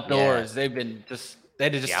 Deckers Outdoors. Yeah. They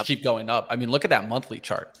just keep going up. I mean, look at that monthly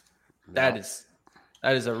chart. That is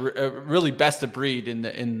a really best of breed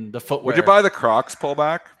in the footwear. Would you buy the Crocs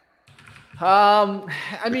pullback?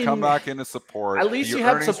 I mean, come back into support. At least your you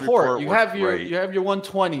have support. You have your great.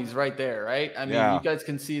 120s right there, right? I mean, you guys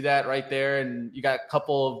can see that right there, and you got a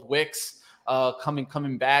couple of wicks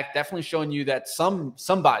coming back, definitely showing you that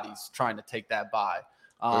somebody's trying to take that buy.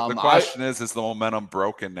 The question is the momentum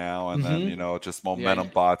broken now? And then, just momentum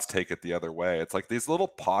bots take it the other way. It's like these little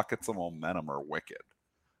pockets of momentum are wicked.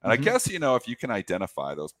 And I guess, if you can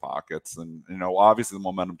identify those pockets and, obviously the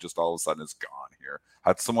momentum just all of a sudden is gone here.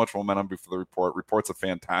 Had so much momentum before the report. Report's a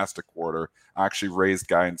fantastic quarter. Actually raised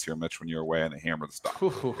guidance here, Mitch, when you were away and they hammered the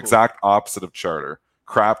stock. Exact opposite of Charter.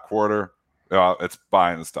 Crap quarter. It's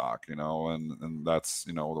buying the stock, and that's,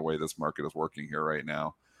 the way this market is working here right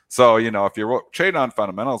now. So, if you're trading on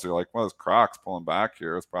fundamentals, you're like, well, this Croc's pulling back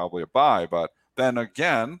here. It's probably a buy. But then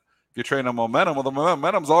again, if you're trading on momentum, well, the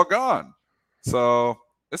momentum's all gone. So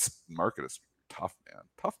this market is tough, man.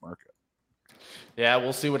 Tough market. Yeah,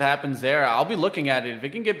 we'll see what happens there. I'll be looking at it. If it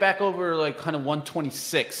can get back over like kind of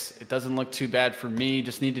 126, it doesn't look too bad for me.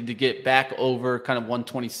 Just needed to get back over kind of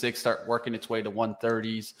 126, start working its way to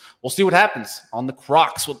 130s. We'll see what happens on the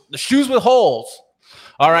Crocs, with the shoes with holes.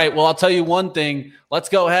 All right, well, I'll tell you one thing. Let's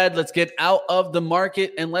go ahead. Let's get out of the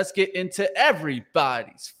market and let's get into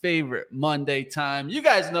everybody's favorite Monday time. You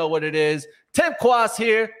guys know what it is. Tim Quas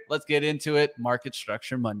here. Let's get into it. Market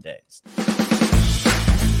Structure Mondays.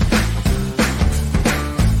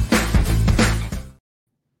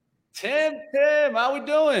 Tim, how we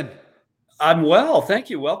doing? I'm well, thank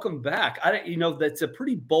you. Welcome back. That's a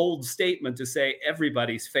pretty bold statement to say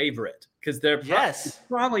everybody's favorite, because they're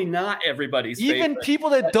probably not everybody's favorite. Even people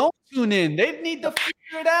that don't tune in, they need to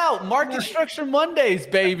figure it out. Market Structure Mondays,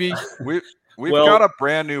 baby. We've got a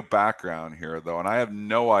brand new background here, though, and I have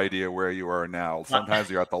no idea where you are now. Sometimes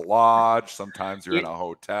you're at the lodge, sometimes you're in a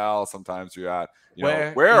hotel, sometimes you're at,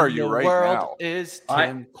 where are you right now? Is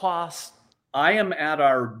Tim Quas? I am at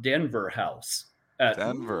our Denver house.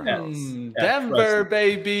 Denver,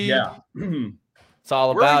 baby. Yeah. It's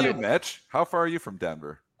all about it. Mitch? How far are you from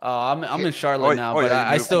Denver? I'm in Charlotte now, but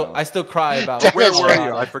I still cry about it. Where were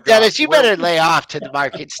you? I forgot. Dennis, you better lay off to the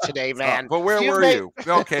markets today, man. But where were you?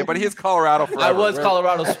 Okay, but he's Colorado forever. I was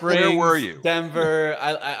Colorado Springs. Where were you? Denver.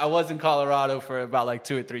 I was in Colorado for about like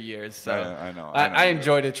 2 or 3 years. So I know. I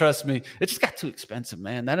enjoyed it. Trust me. It just got too expensive,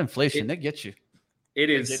 man. That inflation, they get you. It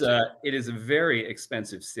is a very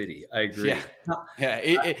expensive city. I agree. Yeah.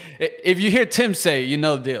 If you hear Tim say, you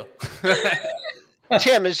know the deal.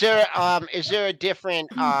 Tim, is there a different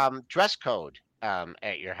dress code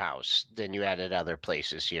at your house than you had at other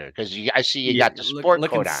places here? Because I see you got the sport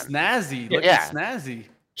coat on. Snazzy. Looking snazzy.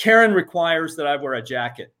 Karen requires that I wear a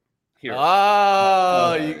jacket here.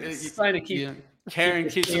 Trying to keep Karen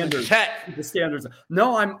keeps the standards.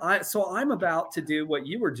 No, I'm about to do what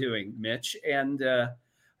you were doing, Mitch, and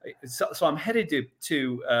so I'm headed to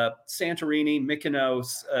Santorini,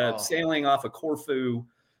 Mykonos, sailing off of Corfu,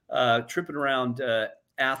 tripping around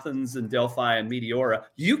Athens and Delphi and Meteora.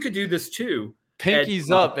 You could do this too. Pinkies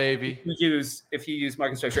up, baby. If you use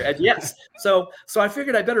Market Structure Ed, yes. So I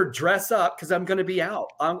figured I better dress up because I'm going to be out.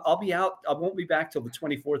 I'll be out. I won't be back till the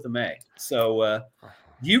 24th of May. So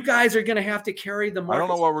you guys are going to have to carry the market. I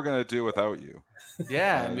don't know what we're going to do without you.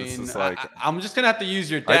 Yeah, I mean, I'm just going to have to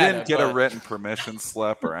use your data. I didn't get a written permission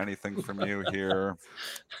slip or anything from you here.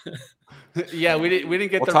 Yeah, we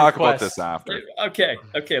didn't get we'll talk about this after. Okay.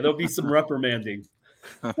 There'll be some reprimanding.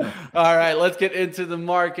 All right, let's get into the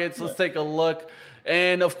markets. Let's take a look.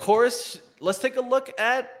 And of course, let's take a look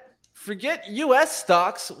at, forget U.S.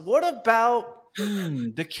 stocks. What about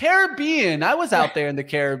the Caribbean? I was out there in the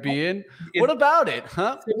Caribbean. What about it,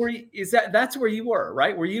 huh? That's where you were,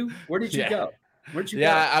 right? Where did you go? Where'd you go?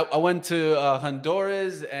 I went to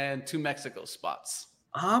Honduras and 2 Mexico spots.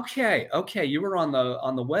 Okay. You were on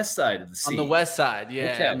the west side of the sea. On the west side,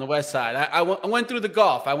 yeah. Okay. On the west side. I went through the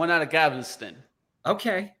Gulf. I went out of Galveston.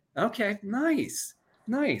 Okay. Nice.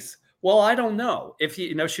 Well, I don't know if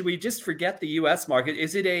should we just forget the U.S. market?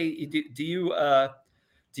 Is it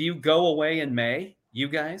do you go away in May, you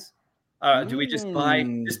guys? Do we just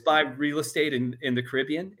buy real estate in the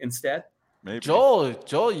Caribbean instead? Maybe.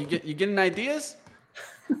 Joel, you getting ideas?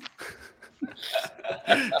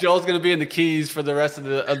 Joel's gonna be in the Keys for the rest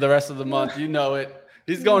of the month. You know it.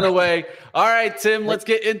 He's going away. All right, Tim, let's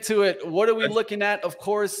get into it. What are we looking at? Of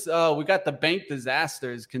course, we got the bank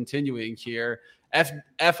disasters continuing here.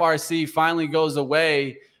 FRC finally goes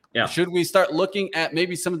away. Yeah. Should we start looking at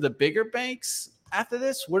maybe some of the bigger banks after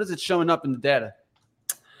this? What is it showing up in the data?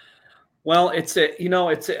 Well, it's a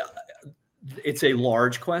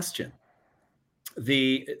large question.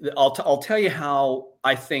 I'll tell you how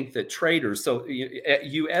I think that traders. So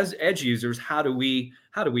you as edge users, how do we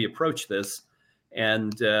approach this?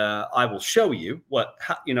 and I will show you what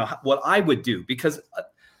I would do, because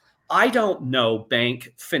I don't know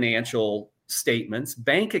bank financial statements.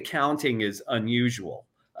 Bank accounting is unusual,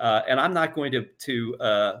 and I'm not going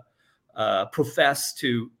to profess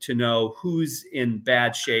to know who's in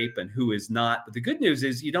bad shape and who is not. But the good news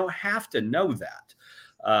is you don't have to know that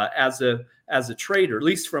as a trader, at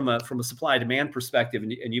least from a supply demand perspective.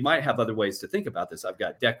 And you might have other ways to think about this. I've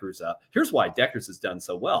got Deckers up. Here's why Deckers has done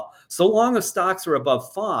so well. So long as stocks are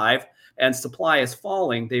above 5 and supply is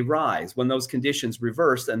falling, they rise when those conditions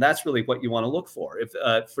reverse. And that's really what you want to look for. If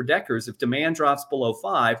for Deckers, if demand drops below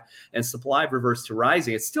 5 and supply reverses to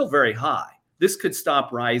rising, it's still very high. This could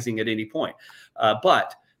stop rising at any point.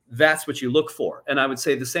 But that's what you look for. And I would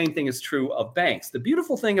say the same thing is true of banks. The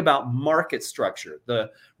beautiful thing about market structure,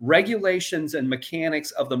 the regulations and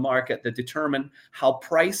mechanics of the market that determine how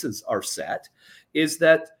prices are set, is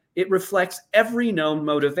that it reflects every known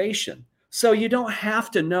motivation. So you don't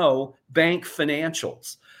have to know bank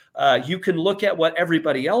financials. You can look at what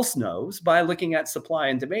everybody else knows by looking at supply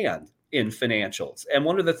and demand in financials. And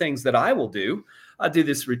one of the things that I will do, I do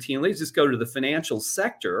this routinely, is just go to the financial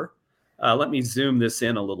sector. Let me zoom this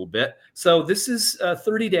in a little bit. So this is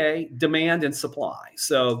 30-day demand and supply.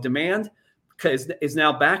 So demand is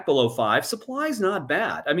now back below 5. Supply is not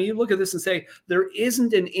bad. I mean, you look at this and say, there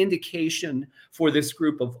isn't an indication for this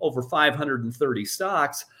group of over 530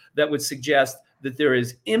 stocks that would suggest that there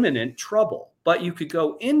is imminent trouble. But you could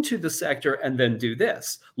go into the sector and then do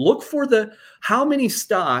this. Look for how many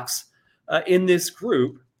stocks in this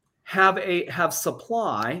group have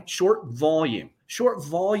supply, short volume. Short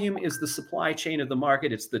volume is the supply chain of the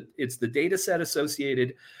market. It's the data set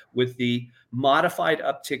associated with the modified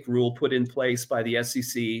uptick rule put in place by the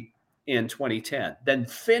SEC in 2010. Then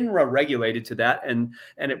FINRA regulated to that, and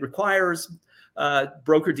it requires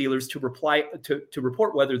broker dealers to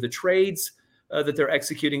report whether the trades that they're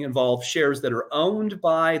executing involve shares that are owned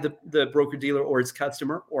by the broker dealer or its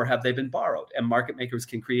customer, or have they been borrowed, and market makers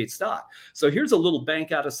can create stock. So here's a little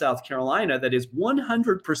bank out of South Carolina that is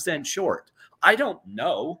 100% short. I don't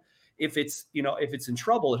know if it's in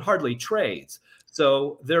trouble. It hardly trades.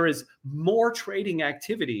 So there is more trading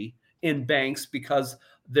activity in banks because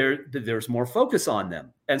there's more focus on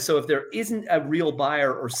them. And so if there isn't a real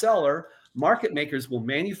buyer or seller, market makers will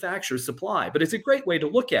manufacture supply. But it's a great way to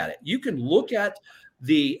look at it. You can look at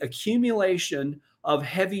the accumulation of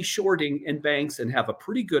heavy shorting in banks and have a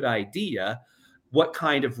pretty good idea what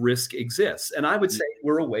kind of risk exists. And I would say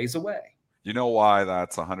we're a ways away. You know why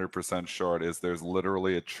that's 100% short is there's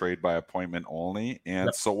literally a trade by appointment only. And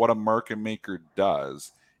Yep. So what a market maker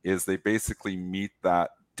does is they basically meet that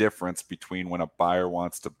difference between when a buyer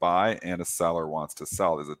wants to buy and a seller wants to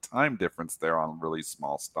sell. There's a time difference there on really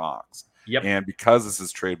small stocks. Yep. And because this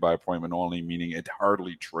is trade by appointment only, meaning it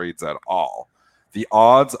hardly trades at all, the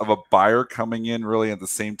odds of a buyer coming in really at the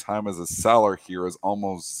same time as a seller here is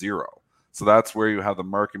almost zero. So that's where you have the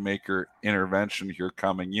market maker intervention here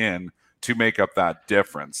coming in to make up that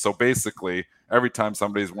difference. So basically, every time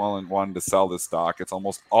somebody's wanting to sell this stock, it's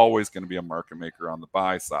almost always going to be a market maker on the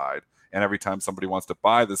buy side. And every time somebody wants to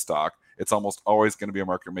buy the stock, it's almost always going to be a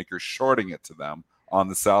market maker shorting it to them on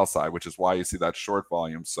the sell side, which is why you see that short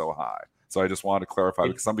volume so high. So I just wanted to clarify,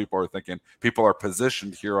 because some people are thinking people are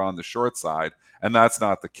positioned here on the short side, and that's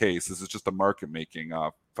not the case. This is just a market making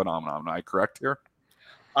phenomenon. Am I correct here?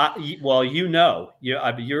 Well, you're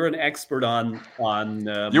an expert on.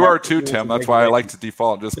 You are too, Tim. That's why I like to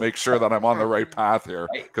default, just make sure that I'm on the right path here,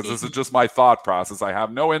 because this is just my thought process. I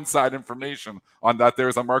have no inside information on that.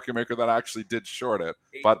 There's a market maker that actually did short it,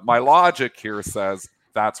 but my logic here says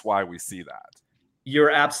that's why we see that.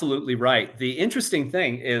 You're absolutely right. The interesting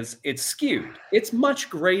thing is it's skewed. It's much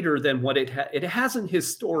greater than what it hasn't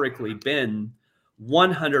historically been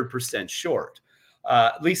 100% short,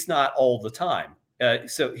 at least not all the time.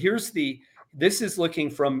 So this is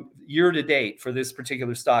looking from year to date for this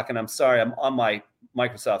particular stock. And I'm sorry, I'm on my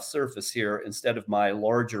Microsoft Surface here instead of my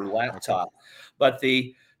larger laptop. But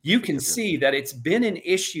you can see that it's been an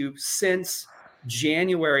issue since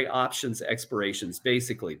January options expirations,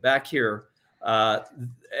 basically back here.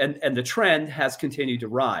 And the trend has continued to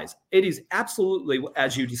rise. It is absolutely,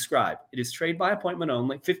 as you described, it is trade by appointment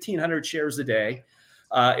only, 1,500 shares a day.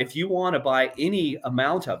 If you want to buy any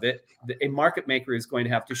amount of it, a market maker is going to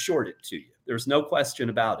have to short it to you. There's no question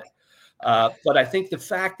about it. But I think the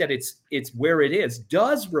fact that it's where it is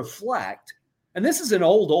does reflect, and this is an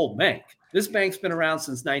old bank. This bank's been around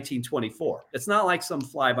since 1924. It's not like some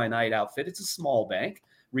fly-by-night outfit. It's a small bank,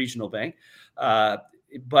 regional bank.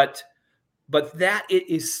 But that it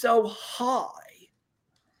is so high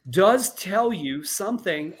does tell you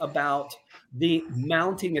something about the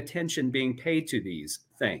mounting attention being paid to these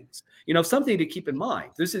things. Something to keep in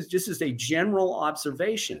mind. This is just a general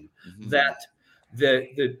observation that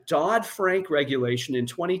the Dodd-Frank regulation in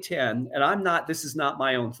 2010, and this is not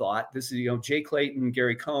my own thought. This is, Jay Clayton,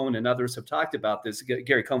 Gary Cohn, and others have talked about this.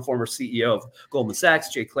 Gary Cohn, former CEO of Goldman Sachs,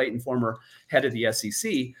 Jay Clayton, former head of the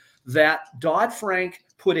SEC, that Dodd-Frank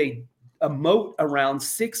put a moat around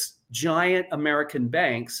 6 giant American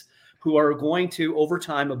banks who are going to, over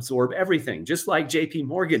time, absorb everything, just like JP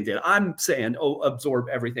Morgan did. I'm saying, absorb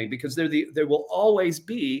everything, because there will always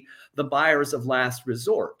be the buyers of last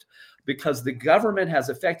resort, because the government has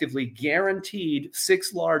effectively guaranteed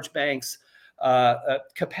 6 large banks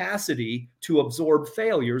capacity to absorb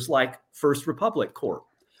failures like First Republic Corp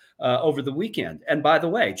over the weekend. And by the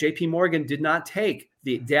way, JP Morgan did not take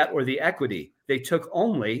the debt or the equity. They took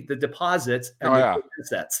only the deposits and the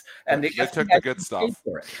assets, and they took the good stuff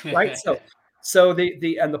for it, right? So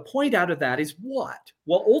the point out of that is what?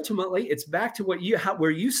 Well, ultimately, it's back to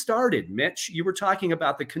where you started, Mitch. You were talking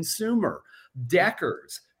about the consumer,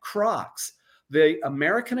 Deckers, Crocs. The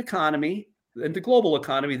American economy and the global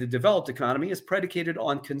economy, the developed economy, is predicated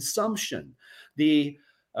on consumption. The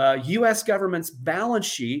U.S. government's balance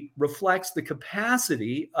sheet reflects the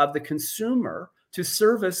capacity of the consumer to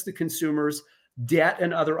service the consumer's debt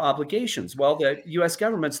and other obligations. Well, the U.S.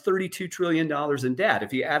 government's $32 trillion in debt.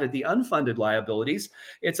 If you added the unfunded liabilities,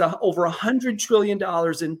 it's over $100 trillion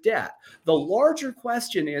in debt. The larger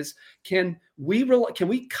question is, can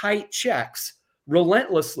we kite checks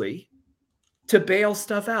relentlessly to bail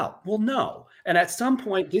stuff out? Well, no. And at some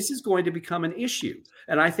point, this is going to become an issue.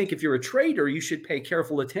 And I think if you're a trader, you should pay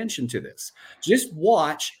careful attention to this. Just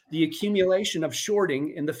watch the accumulation of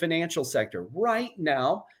shorting in the financial sector. Right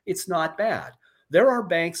now, it's not bad. There are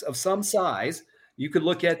banks of some size. You could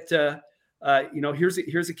look at,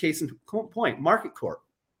 here's a case in point, Market Corp,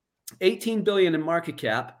 18 billion in market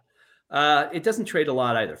cap. It doesn't trade a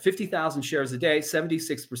lot either. 50,000 shares a day,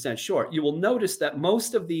 76% short. You will notice that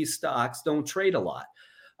most of these stocks don't trade a lot.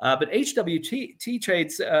 But HWT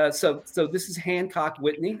trades, so this is Hancock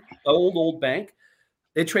Whitney, old bank.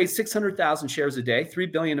 It trades 600,000 shares a day, 3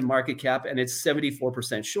 billion in market cap, and it's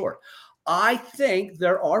 74% short. I think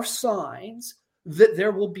there are signs that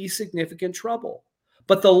there will be significant trouble.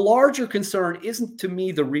 But the larger concern isn't, to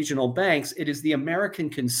me, the regional banks. It is the American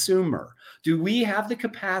consumer. Do we have the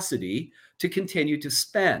capacity to continue to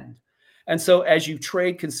spend? And so as you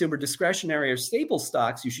trade consumer discretionary or staple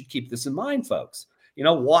stocks, you should keep this in mind, folks.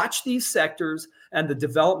 Watch these sectors and the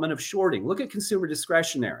development of shorting. Look at consumer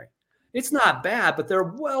discretionary. It's not bad, but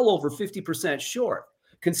they're well over 50% short.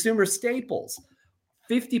 Consumer staples,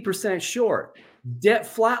 50% short. Debt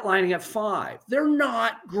flatlining at 5. They're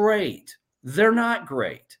not great. They're not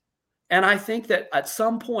great. And I think that at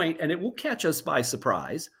some point, and it will catch us by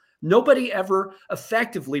surprise, nobody ever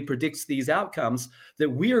effectively predicts these outcomes, that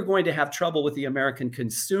we are going to have trouble with the American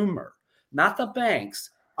consumer, not the banks.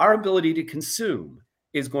 Our ability to consume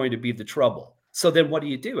is going to be the trouble. So then what do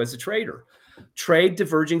you do as a trader? Trade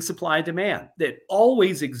diverging supply and demand that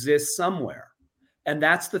always exists somewhere. And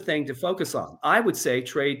that's the thing to focus on. I would say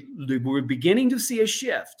we're beginning to see a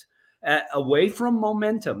shift away from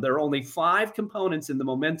momentum. There are only 5 components in the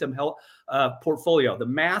momentum portfolio. The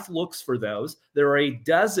math looks for those. There are a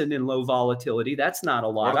dozen in low volatility. That's not a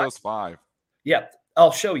lot. What are those 5? Yeah,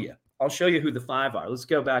 I'll show you. I'll show you who the 5 are. Let's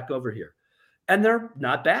go back over here. And they're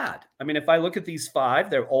not bad. I mean, if I look at these 5,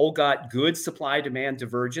 they've all got good supply-demand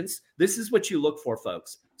divergence. This is what you look for,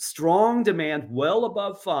 folks. Strong demand well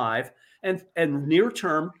above 5, and near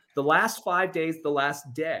term, the last 5 days, the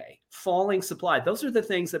last day, falling supply. Those are the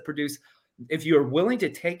things that produce, if you're willing to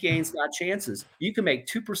take gains, not chances, you can make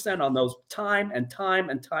 2% on those time and time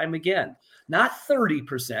and time again. Not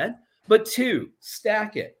 30%, but 2.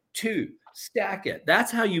 Stack it. 2. Stack it.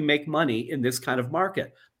 That's how you make money in this kind of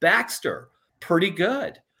market. Baxter, pretty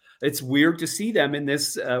good. It's weird to see them in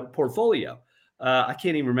this portfolio. I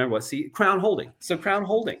can't even remember Crown Holding. So Crown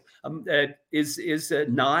Holding is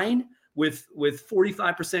 9 with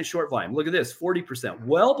 45% short volume. Look at this, 40%,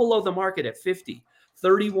 well below the market at 50,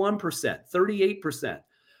 31%,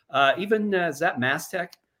 38%. Even is that Mastech?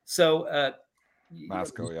 So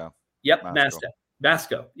Masco, yeah. Yep,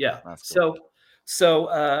 Masco, yeah. Masco.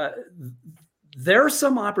 So there's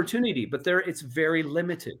some opportunity, but it's very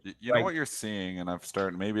limited. You know what you're seeing, and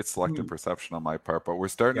maybe it's selective perception on my part, but we're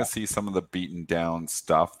starting to see some of the beaten down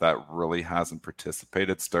stuff that really hasn't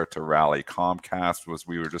participated start to rally. Comcast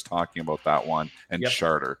we were just talking about that one, and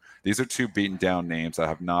Charter. These are 2 beaten down names that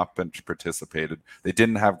have not been participated. They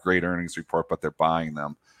didn't have great earnings report, but they're buying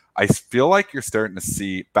them. I feel like you're starting to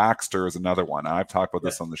see Baxter is another one. I've talked about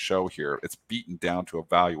this on the show here. It's beaten down to a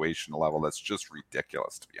valuation level that's just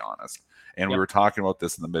ridiculous, to be honest. And we were talking about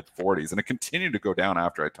this in the mid 40s, and it continued to go down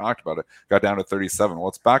after I talked about it. Got down to 37. Well,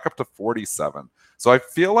 it's back up to 47. So I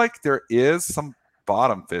feel like there is some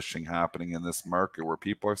bottom fishing happening in this market where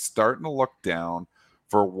people are starting to look down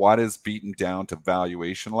for what is beaten down to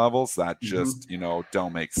valuation levels that just,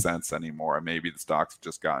 don't make sense anymore. And maybe the stocks have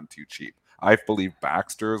just gotten too cheap. I believe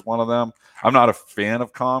Baxter is one of them. I'm not a fan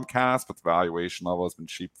of Comcast, but the valuation level has been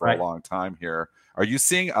cheap for a long time here. Are you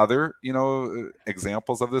seeing other,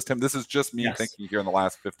 examples of this, Tim? This is just me thinking here in the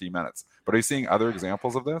last 50 minutes. But are you seeing other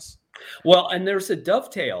examples of this? Well, and there's a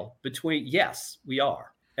dovetail between, yes, we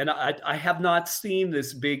are. And I have not seen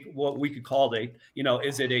this big, what we could call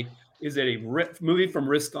is it moving from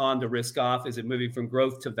risk on to risk off? Is it moving from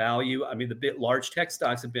growth to value? I mean, large tech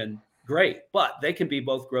stocks have been great, but they can be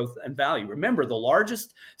both growth and value. Remember, the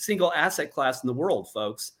largest single asset class in the world,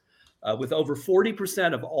 folks, with over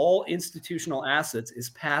 40% of all institutional assets, is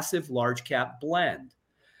passive large cap blend.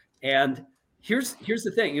 And here's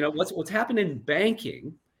the thing, what's happened in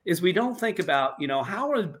banking is we don't think about,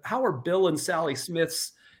 how are Bill and Sally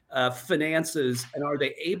Smith's finances, and are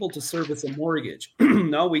they able to service a mortgage?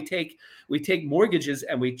 No, we take mortgages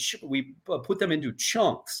and we put them into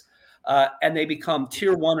chunks. And they become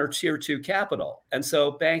tier 1 or tier 2 capital. And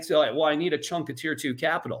so banks are like, well, I need a chunk of tier 2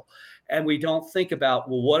 capital. And we don't think about,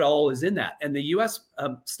 well, what all is in that? And the U.S.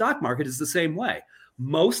 Stock market is the same way.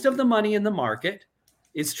 Most of the money in the market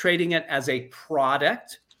is trading it as a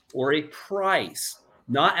product or a price,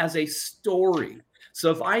 not as a story.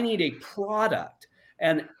 So if I need a product,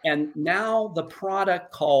 and now the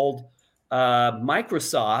product called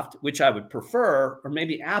Microsoft, which I would prefer, or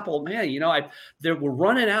maybe Apple, we're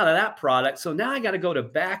running out of that product. So now I got to go to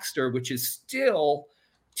Baxter, which is still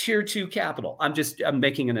tier 2 capital. I'm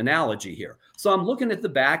making an analogy here. So I'm looking at the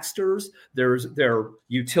Baxters. There are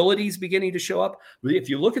utilities beginning to show up. If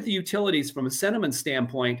you look at the utilities from a sentiment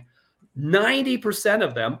standpoint, 90%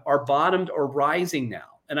 of them are bottomed or rising now.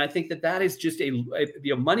 And I think that is just a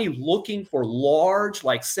money looking for large,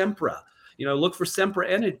 like Sempra. Look for Sempra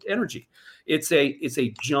Energy. It's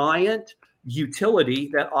a giant utility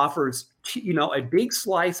that offers, a big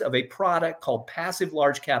slice of a product called passive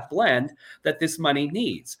large cap blend that this money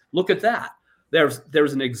needs. Look at that.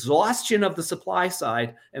 There's an exhaustion of the supply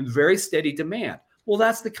side and very steady demand. Well,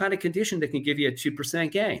 that's the kind of condition that can give you a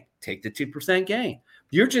 2% gain. Take the 2% gain.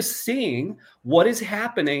 You're just seeing what is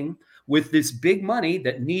happening with this big money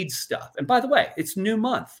that needs stuff. And by the way, it's new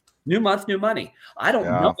month, new money. I don't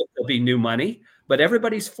know if there'll be new money, but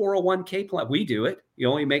everybody's 401k plan, we do it. You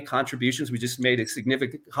only make contributions. We just made a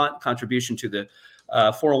significant contribution to the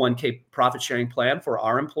 401k profit sharing plan for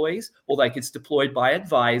our employees. Well, that gets deployed by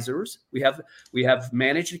advisors. We have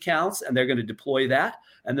managed accounts, and they're going to deploy that.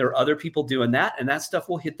 And there are other people doing that. And that stuff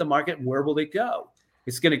will hit the market. And where will it go?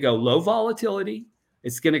 It's going to go low volatility.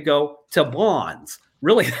 It's going to go to bonds.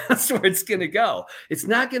 Really, that's where it's going to go. It's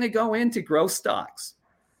not going to go into growth stocks.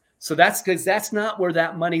 So that's because that's not where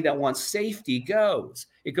that money that wants safety goes.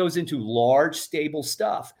 It goes into large, stable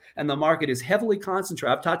stuff. And the market is heavily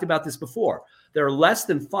concentrated. I've talked about this before. There are less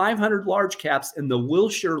than 500 large caps in the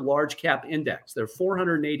Wilshire Large Cap Index. There are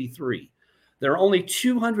 483. There are only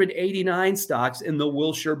 289 stocks in the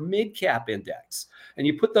Wilshire Mid Cap Index. And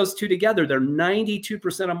you put those two together, they're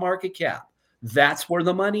 92% of market cap. That's where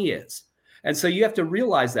the money is. And so you have to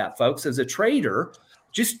realize that, folks, as a trader,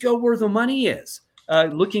 just go where the money is.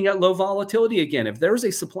 Looking at low volatility again, if there's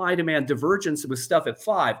a supply demand divergence with stuff at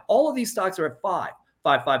 5, all of these stocks are at 5,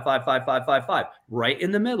 right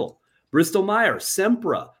in the middle. Bristol Myers,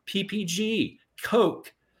 Sempra, PPG,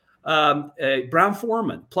 Coke,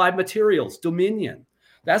 Brown-Forman, Applied Materials, Dominion.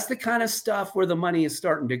 That's the kind of stuff where the money is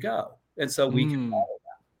starting to go. And so we can follow that.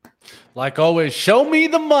 Like always, show me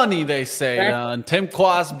the money, they say. And Tim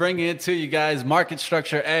Quast bringing it to you guys. Market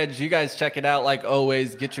Structure Edge. You guys check it out like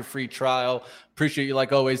always. Get your free trial. Appreciate you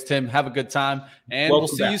like always, Tim. Have a good time. And we'll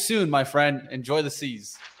see you soon, my friend. Enjoy the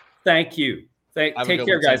seas. Thank you. Take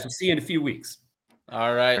care, guys. We'll see you in a few weeks.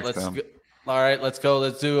 All right. Let's go.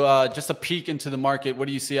 Let's do just a peek into the market. What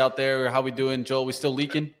do you see out there? How we doing, Joel? We still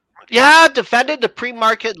leaking? Yeah, defended the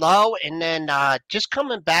pre-market low, and then just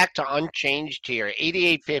coming back to unchanged here,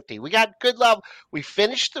 88.50. We got good level. We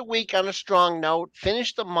finished the week on a strong note,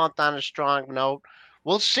 finished the month on a strong note.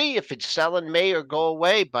 We'll see if it's sell in May or go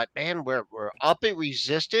away, but man, we're up at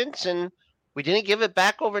resistance, and we didn't give it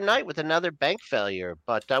back overnight with another bank failure.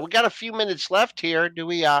 But we got a few minutes left here. Do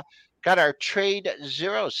we got our Trade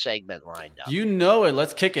Zero segment lined up? You know it.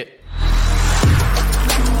 Let's kick it.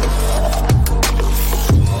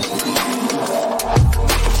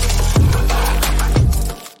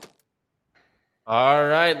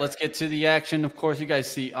 right, let's get to the action. Of course, you guys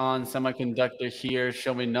see On Semiconductor here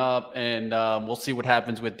showing up, and we'll see what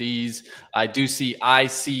happens with these. I do see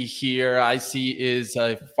IC here. IC is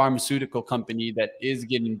a pharmaceutical company that is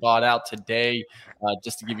getting bought out today,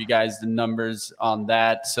 just to give you guys the numbers on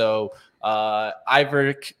that. So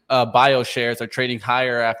Iveric Bio shares are trading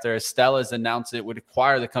higher after Astellas announced it would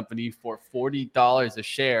acquire the company for $40 a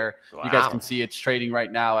share. Wow. You guys can see it's trading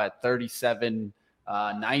right now at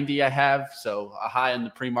 37.90 I have, so a high in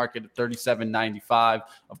the pre-market of 37.95.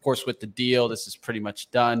 Of course, with the deal, this is pretty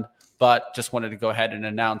much done, but just wanted to go ahead and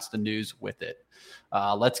announce the news with it.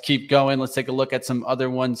 Let's keep going. Let's take a look at some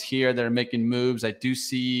other ones here that are making moves. I do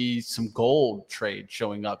see some gold trade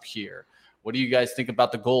showing up here. What do you guys think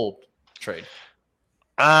about the gold trade?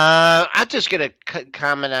 I'm just going to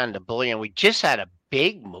comment on the bullion. We just had a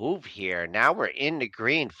big move here. Now we're in the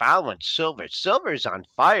green following silver. Silver's on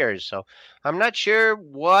fire, so I'm not sure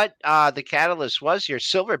what the catalyst was here.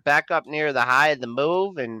 Silver back up near the high of the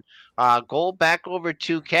move, and gold back over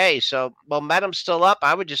 2K. So momentum's still up.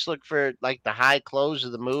 I would just look for like the high close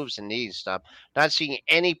of the moves and these stuff. Not seeing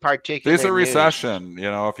any particular There's a news. recession,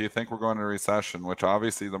 if you think we're going to a recession, which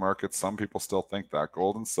obviously the markets, some people still think that.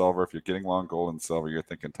 Gold and silver, if you're getting long gold and silver, you're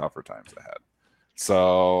thinking tougher times ahead.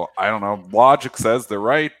 So I don't know. Logic says they're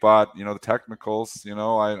right, but the technicals,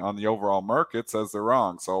 on the overall market says they're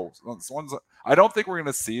wrong. So I don't think we're going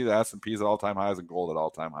to see the S&Ps at all-time highs and gold at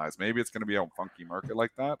all-time highs. Maybe it's going to be a funky market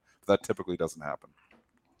like that, but that typically doesn't happen.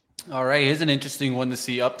 All right, here's an interesting one to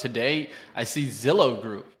see up today. I see Zillow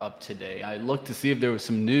Group up today. I looked to see if there was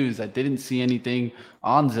some news. I didn't see anything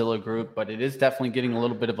on Zillow Group, but it is definitely getting a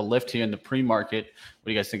little bit of a lift here in the pre-market. What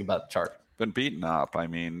do you guys think about the chart? Been beaten up. I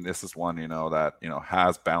mean, this is one, that,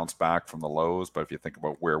 has bounced back from the lows. But if you think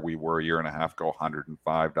about where we were a year and a half ago,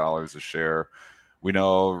 $105 a share, we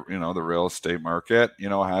know, the real estate market,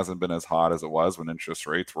 hasn't been as hot as it was when interest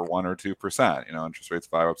rates were 1 or 2%. Interest rates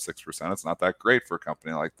 5 up 6%. It's not that great for a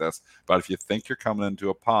company like this. But if you think you're coming into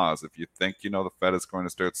a pause, if you think, the Fed is going to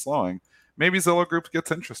start slowing, maybe Zillow Group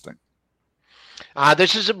gets interesting.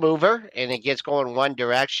 This is a mover, and it gets going one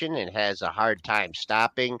direction and has a hard time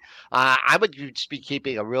stopping. I would just be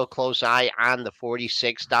keeping a real close eye on the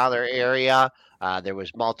 $46 area. There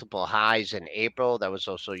was multiple highs in April. That was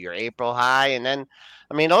also your April high, and then,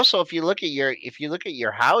 also if you look at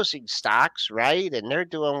your housing stocks, right, and they're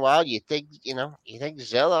doing well, you think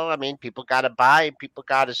Zillow. People got to buy, people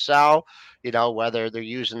got to sell. Whether they're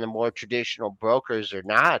using the more traditional brokers or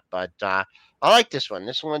not, but. I like this one.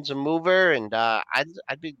 This one's a mover, and I'd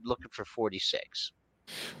be looking for 46.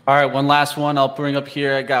 All right, one last one I'll bring up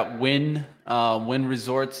here. I got Wynn. Wynn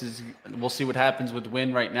Resorts we'll see what happens with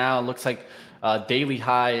Wynn right now. It looks like daily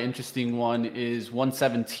high, interesting one, is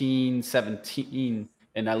 117.17,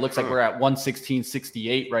 and it looks like we're at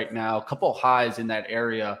 116.68 right now. A couple highs in that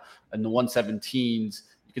area in the 117s.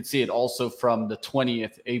 You can see it also from the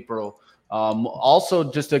 20th April. Also,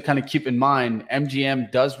 just to kind of keep in mind,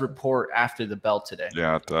 MGM does report after the bell today.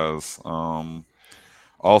 Yeah, it does.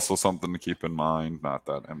 Also something to keep in mind, not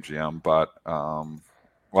that MGM, but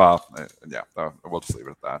we'll just leave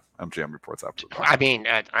it at that. MGM reports after the bell.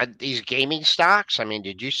 These gaming stocks,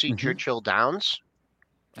 did you see Churchill Downs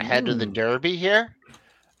ahead of the Derby here?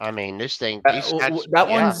 This thing. One's what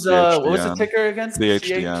was the ticker again?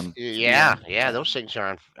 CHDN. Yeah, those things are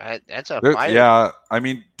on. That's a fire. Yeah,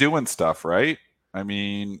 doing stuff, right?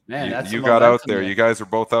 You got out there. You guys are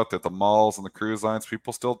both out there. The malls and the cruise lines.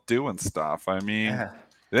 People still doing stuff. You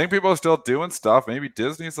think people are still doing stuff? Maybe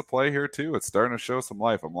Disney's a play here too. It's starting to show some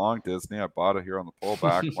life. I'm long Disney. I bought it here on the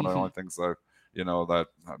pullback. One of the only things that I've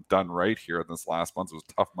done right here this last month. It was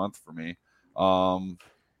a tough month for me. I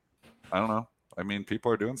don't know.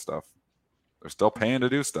 People are doing stuff. They're still paying to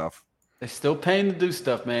do stuff. They're still paying to do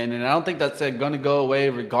stuff, man. And I don't think that's going to go away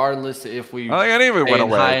regardless if we. I don't think any of it went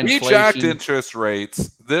away. We jacked interest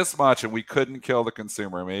rates this much and we couldn't kill the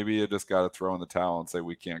consumer. Maybe you just got to throw in the towel and say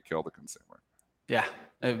we can't kill the consumer. Yeah,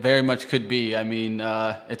 it very much could be.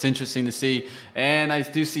 It's interesting to see. And I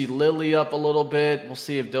do see Lilly up a little bit. We'll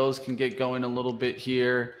see if those can get going a little bit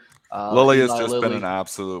here. Lilly has just been an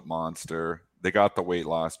absolute monster. They got the weight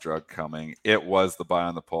loss drug coming. It was the buy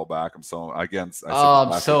on the pullback. I'm so mad.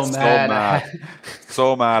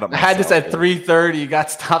 So mad at myself. I had this at 330.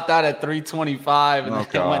 Got stopped out at 325, and then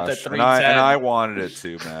it went to 310. And I wanted it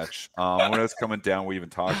too, Mitch. When it was coming down, we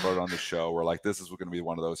even talked about it on the show. We're like, this is going to be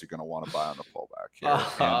one of those you're going to want to buy on the pullback here.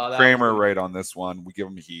 Kramer right on this one. We give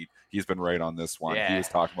him heat. He's been right on this one. Yeah. He was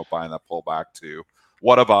talking about buying that pullback too.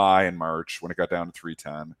 What a buy in March when it got down to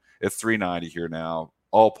 310. It's 390 here now.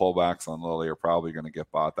 All pullbacks on Lilly are probably going to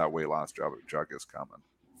get bought. That weight loss jug is coming.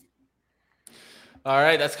 All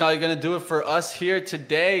right, that's probably going to do it for us here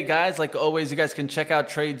today, guys. Like always, you guys can check out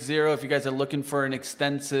Trade Zero if you guys are looking for an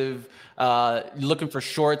extensive, looking for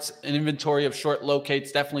shorts, an inventory of short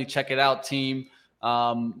locates. Definitely check it out, team.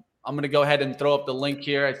 I'm going to go ahead and throw up the link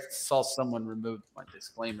here. I saw someone remove my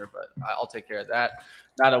disclaimer, but I'll take care of that.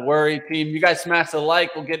 Not a worry, team. You guys smash the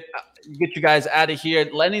like. We'll get you guys out of here.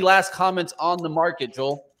 Any last comments on the market,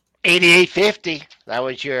 Joel? 88.50. That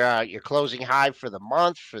was your closing high for the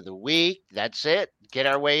month, for the week. That's it. Get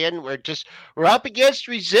our way in. We're up against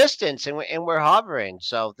resistance, and we're hovering.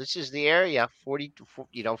 So this is the area. 40.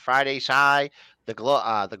 Friday's high. The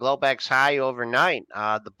Globex high overnight.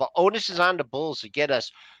 The onus is on the bulls to get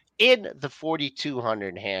us in the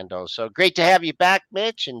 4,200 handle. So great to have you back,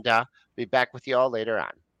 Mitch, and be back with you all later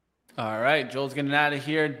on. All right, Joel's getting out of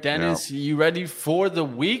here. Dennis, You ready for the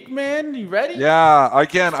week, man? You ready? Yeah,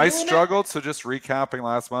 again, I struggled. So just recapping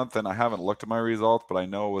last month, and I haven't looked at my results, but I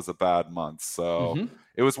know it was a bad month. So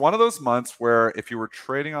it was one of those months where if you were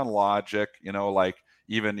trading on logic, like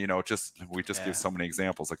even, we give so many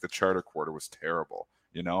examples, like the charter quarter was terrible,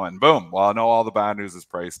 and boom, well, I know all the bad news is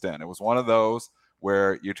priced in. It was one of those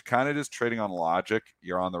where you're kind of just trading on logic.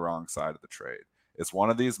 You're on the wrong side of the trade. It's one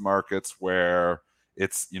of these markets where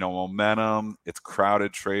it's, momentum, it's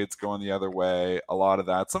crowded trades going the other way, a lot of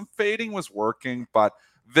that. Some fading was working, but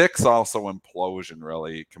VIX also implosion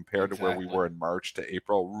really compared to where we were in March to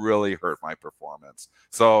April really hurt my performance.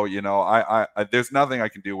 So, I there's nothing I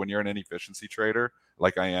can do when you're an inefficiency trader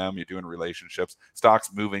like I am. You're doing relationships.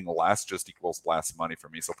 Stocks moving less just equals less money for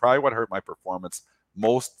me. So probably what hurt my performance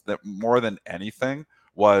more than anything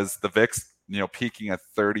was the VIX, peaking at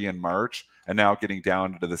 30 in March and now getting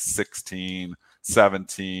down to the 16,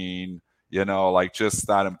 17, just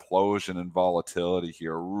that implosion and volatility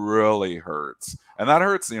here really hurts. And that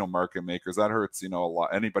hurts, market makers. That hurts, a lot.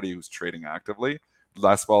 Anybody who's trading actively,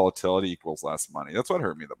 less volatility equals less money. That's what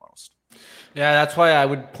hurt me the most. Yeah, that's why I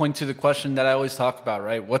would point to the question that I always talk about,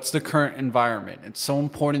 right? What's the current environment? It's so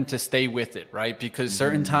important to stay with it, right? Because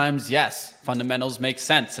certain times, yes, fundamentals make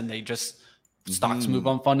sense and they just stocks move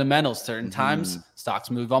on fundamentals. Certain times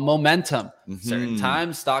stocks move on momentum. Certain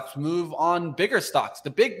times stocks move on bigger stocks.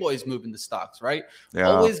 The big boys move into stocks, right? Yeah.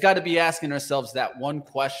 Always got to be asking ourselves that one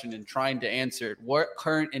question and trying to answer it. What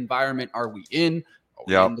current environment are we in? Are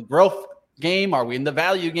we in the growth game? Are we in the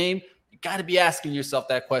value game? You got to be asking yourself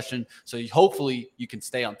that question. So hopefully you can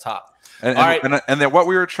stay on top. And then what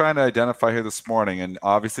we were trying to identify here this morning, and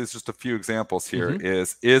obviously it's just a few examples here,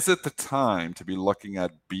 is it the time to be looking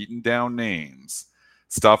at beaten down names,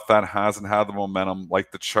 stuff that hasn't had the momentum,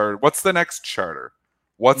 like the chart? What's the next Charter?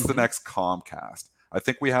 What's the next Comcast? I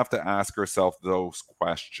think we have to ask ourselves those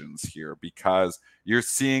questions here because you're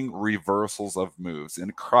seeing reversals of moves.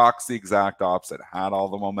 And Crocs, the exact opposite, had all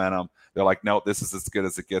the momentum. They're like, no, this is as good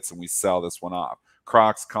as it gets, and we sell this one off.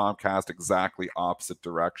 Crocs, Comcast, exactly opposite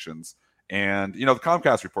directions. And, the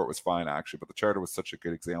Comcast report was fine, actually, but the Charter was such a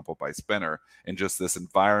good example by Spinner in just this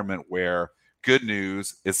environment where good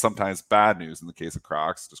news is sometimes bad news in the case of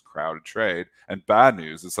Crocs, just crowded trade, and bad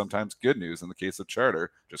news is sometimes good news in the case of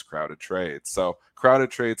Charter, just crowded trade. So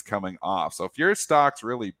crowded trade's coming off. So if your stock's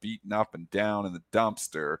really beaten up and down in the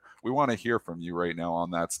dumpster, we want to hear from you right now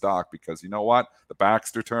on that stock because you know what? The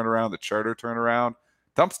Baxter turnaround, the Charter turnaround,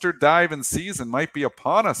 dumpster diving season might be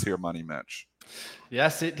upon us here, Money Mitch.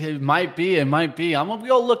 Yes, it might be. It might be. I'm going to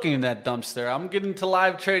go looking in that dumpster. I'm getting to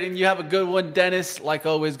live trading. You have a good one, Dennis. Like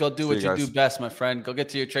always, go do what you do best, my friend. Go get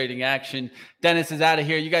to your trading action. Dennis is out of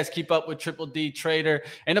here. You guys keep up with Triple D Trader.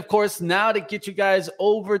 And, of course, now to get you guys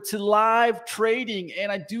over to live trading. And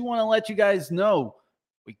I do want to let you guys know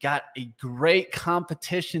we got a great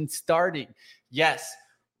competition starting. Yes,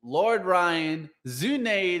 Lord Ryan,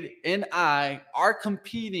 Zunaid, and I are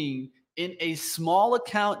competing in a small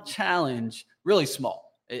account challenge. Really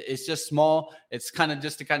small. It's just small. It's kind of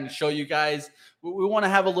just to kind of show you guys we want to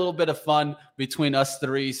have a little bit of fun between us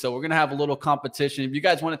three. So we're going to have a little competition. If you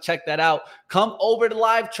guys want to check that out, come over to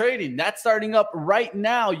live trading. That's starting up right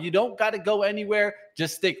now. You don't got to go anywhere.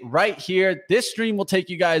 Just stick right here. This stream will take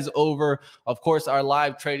you guys over, of course, our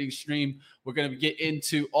live trading stream. We're going to get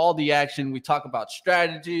into all the action. We talk about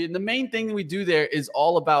strategy. And the main thing we do there is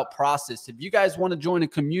all about process. If you guys want to join a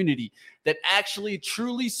community that actually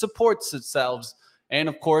truly supports themselves and,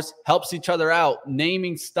 of course, helps each other out,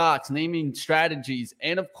 naming stocks, naming strategies,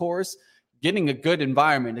 and, of course, getting a good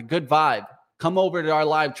environment, a good vibe, come over to our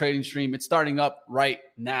live trading stream. It's starting up right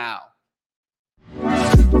now.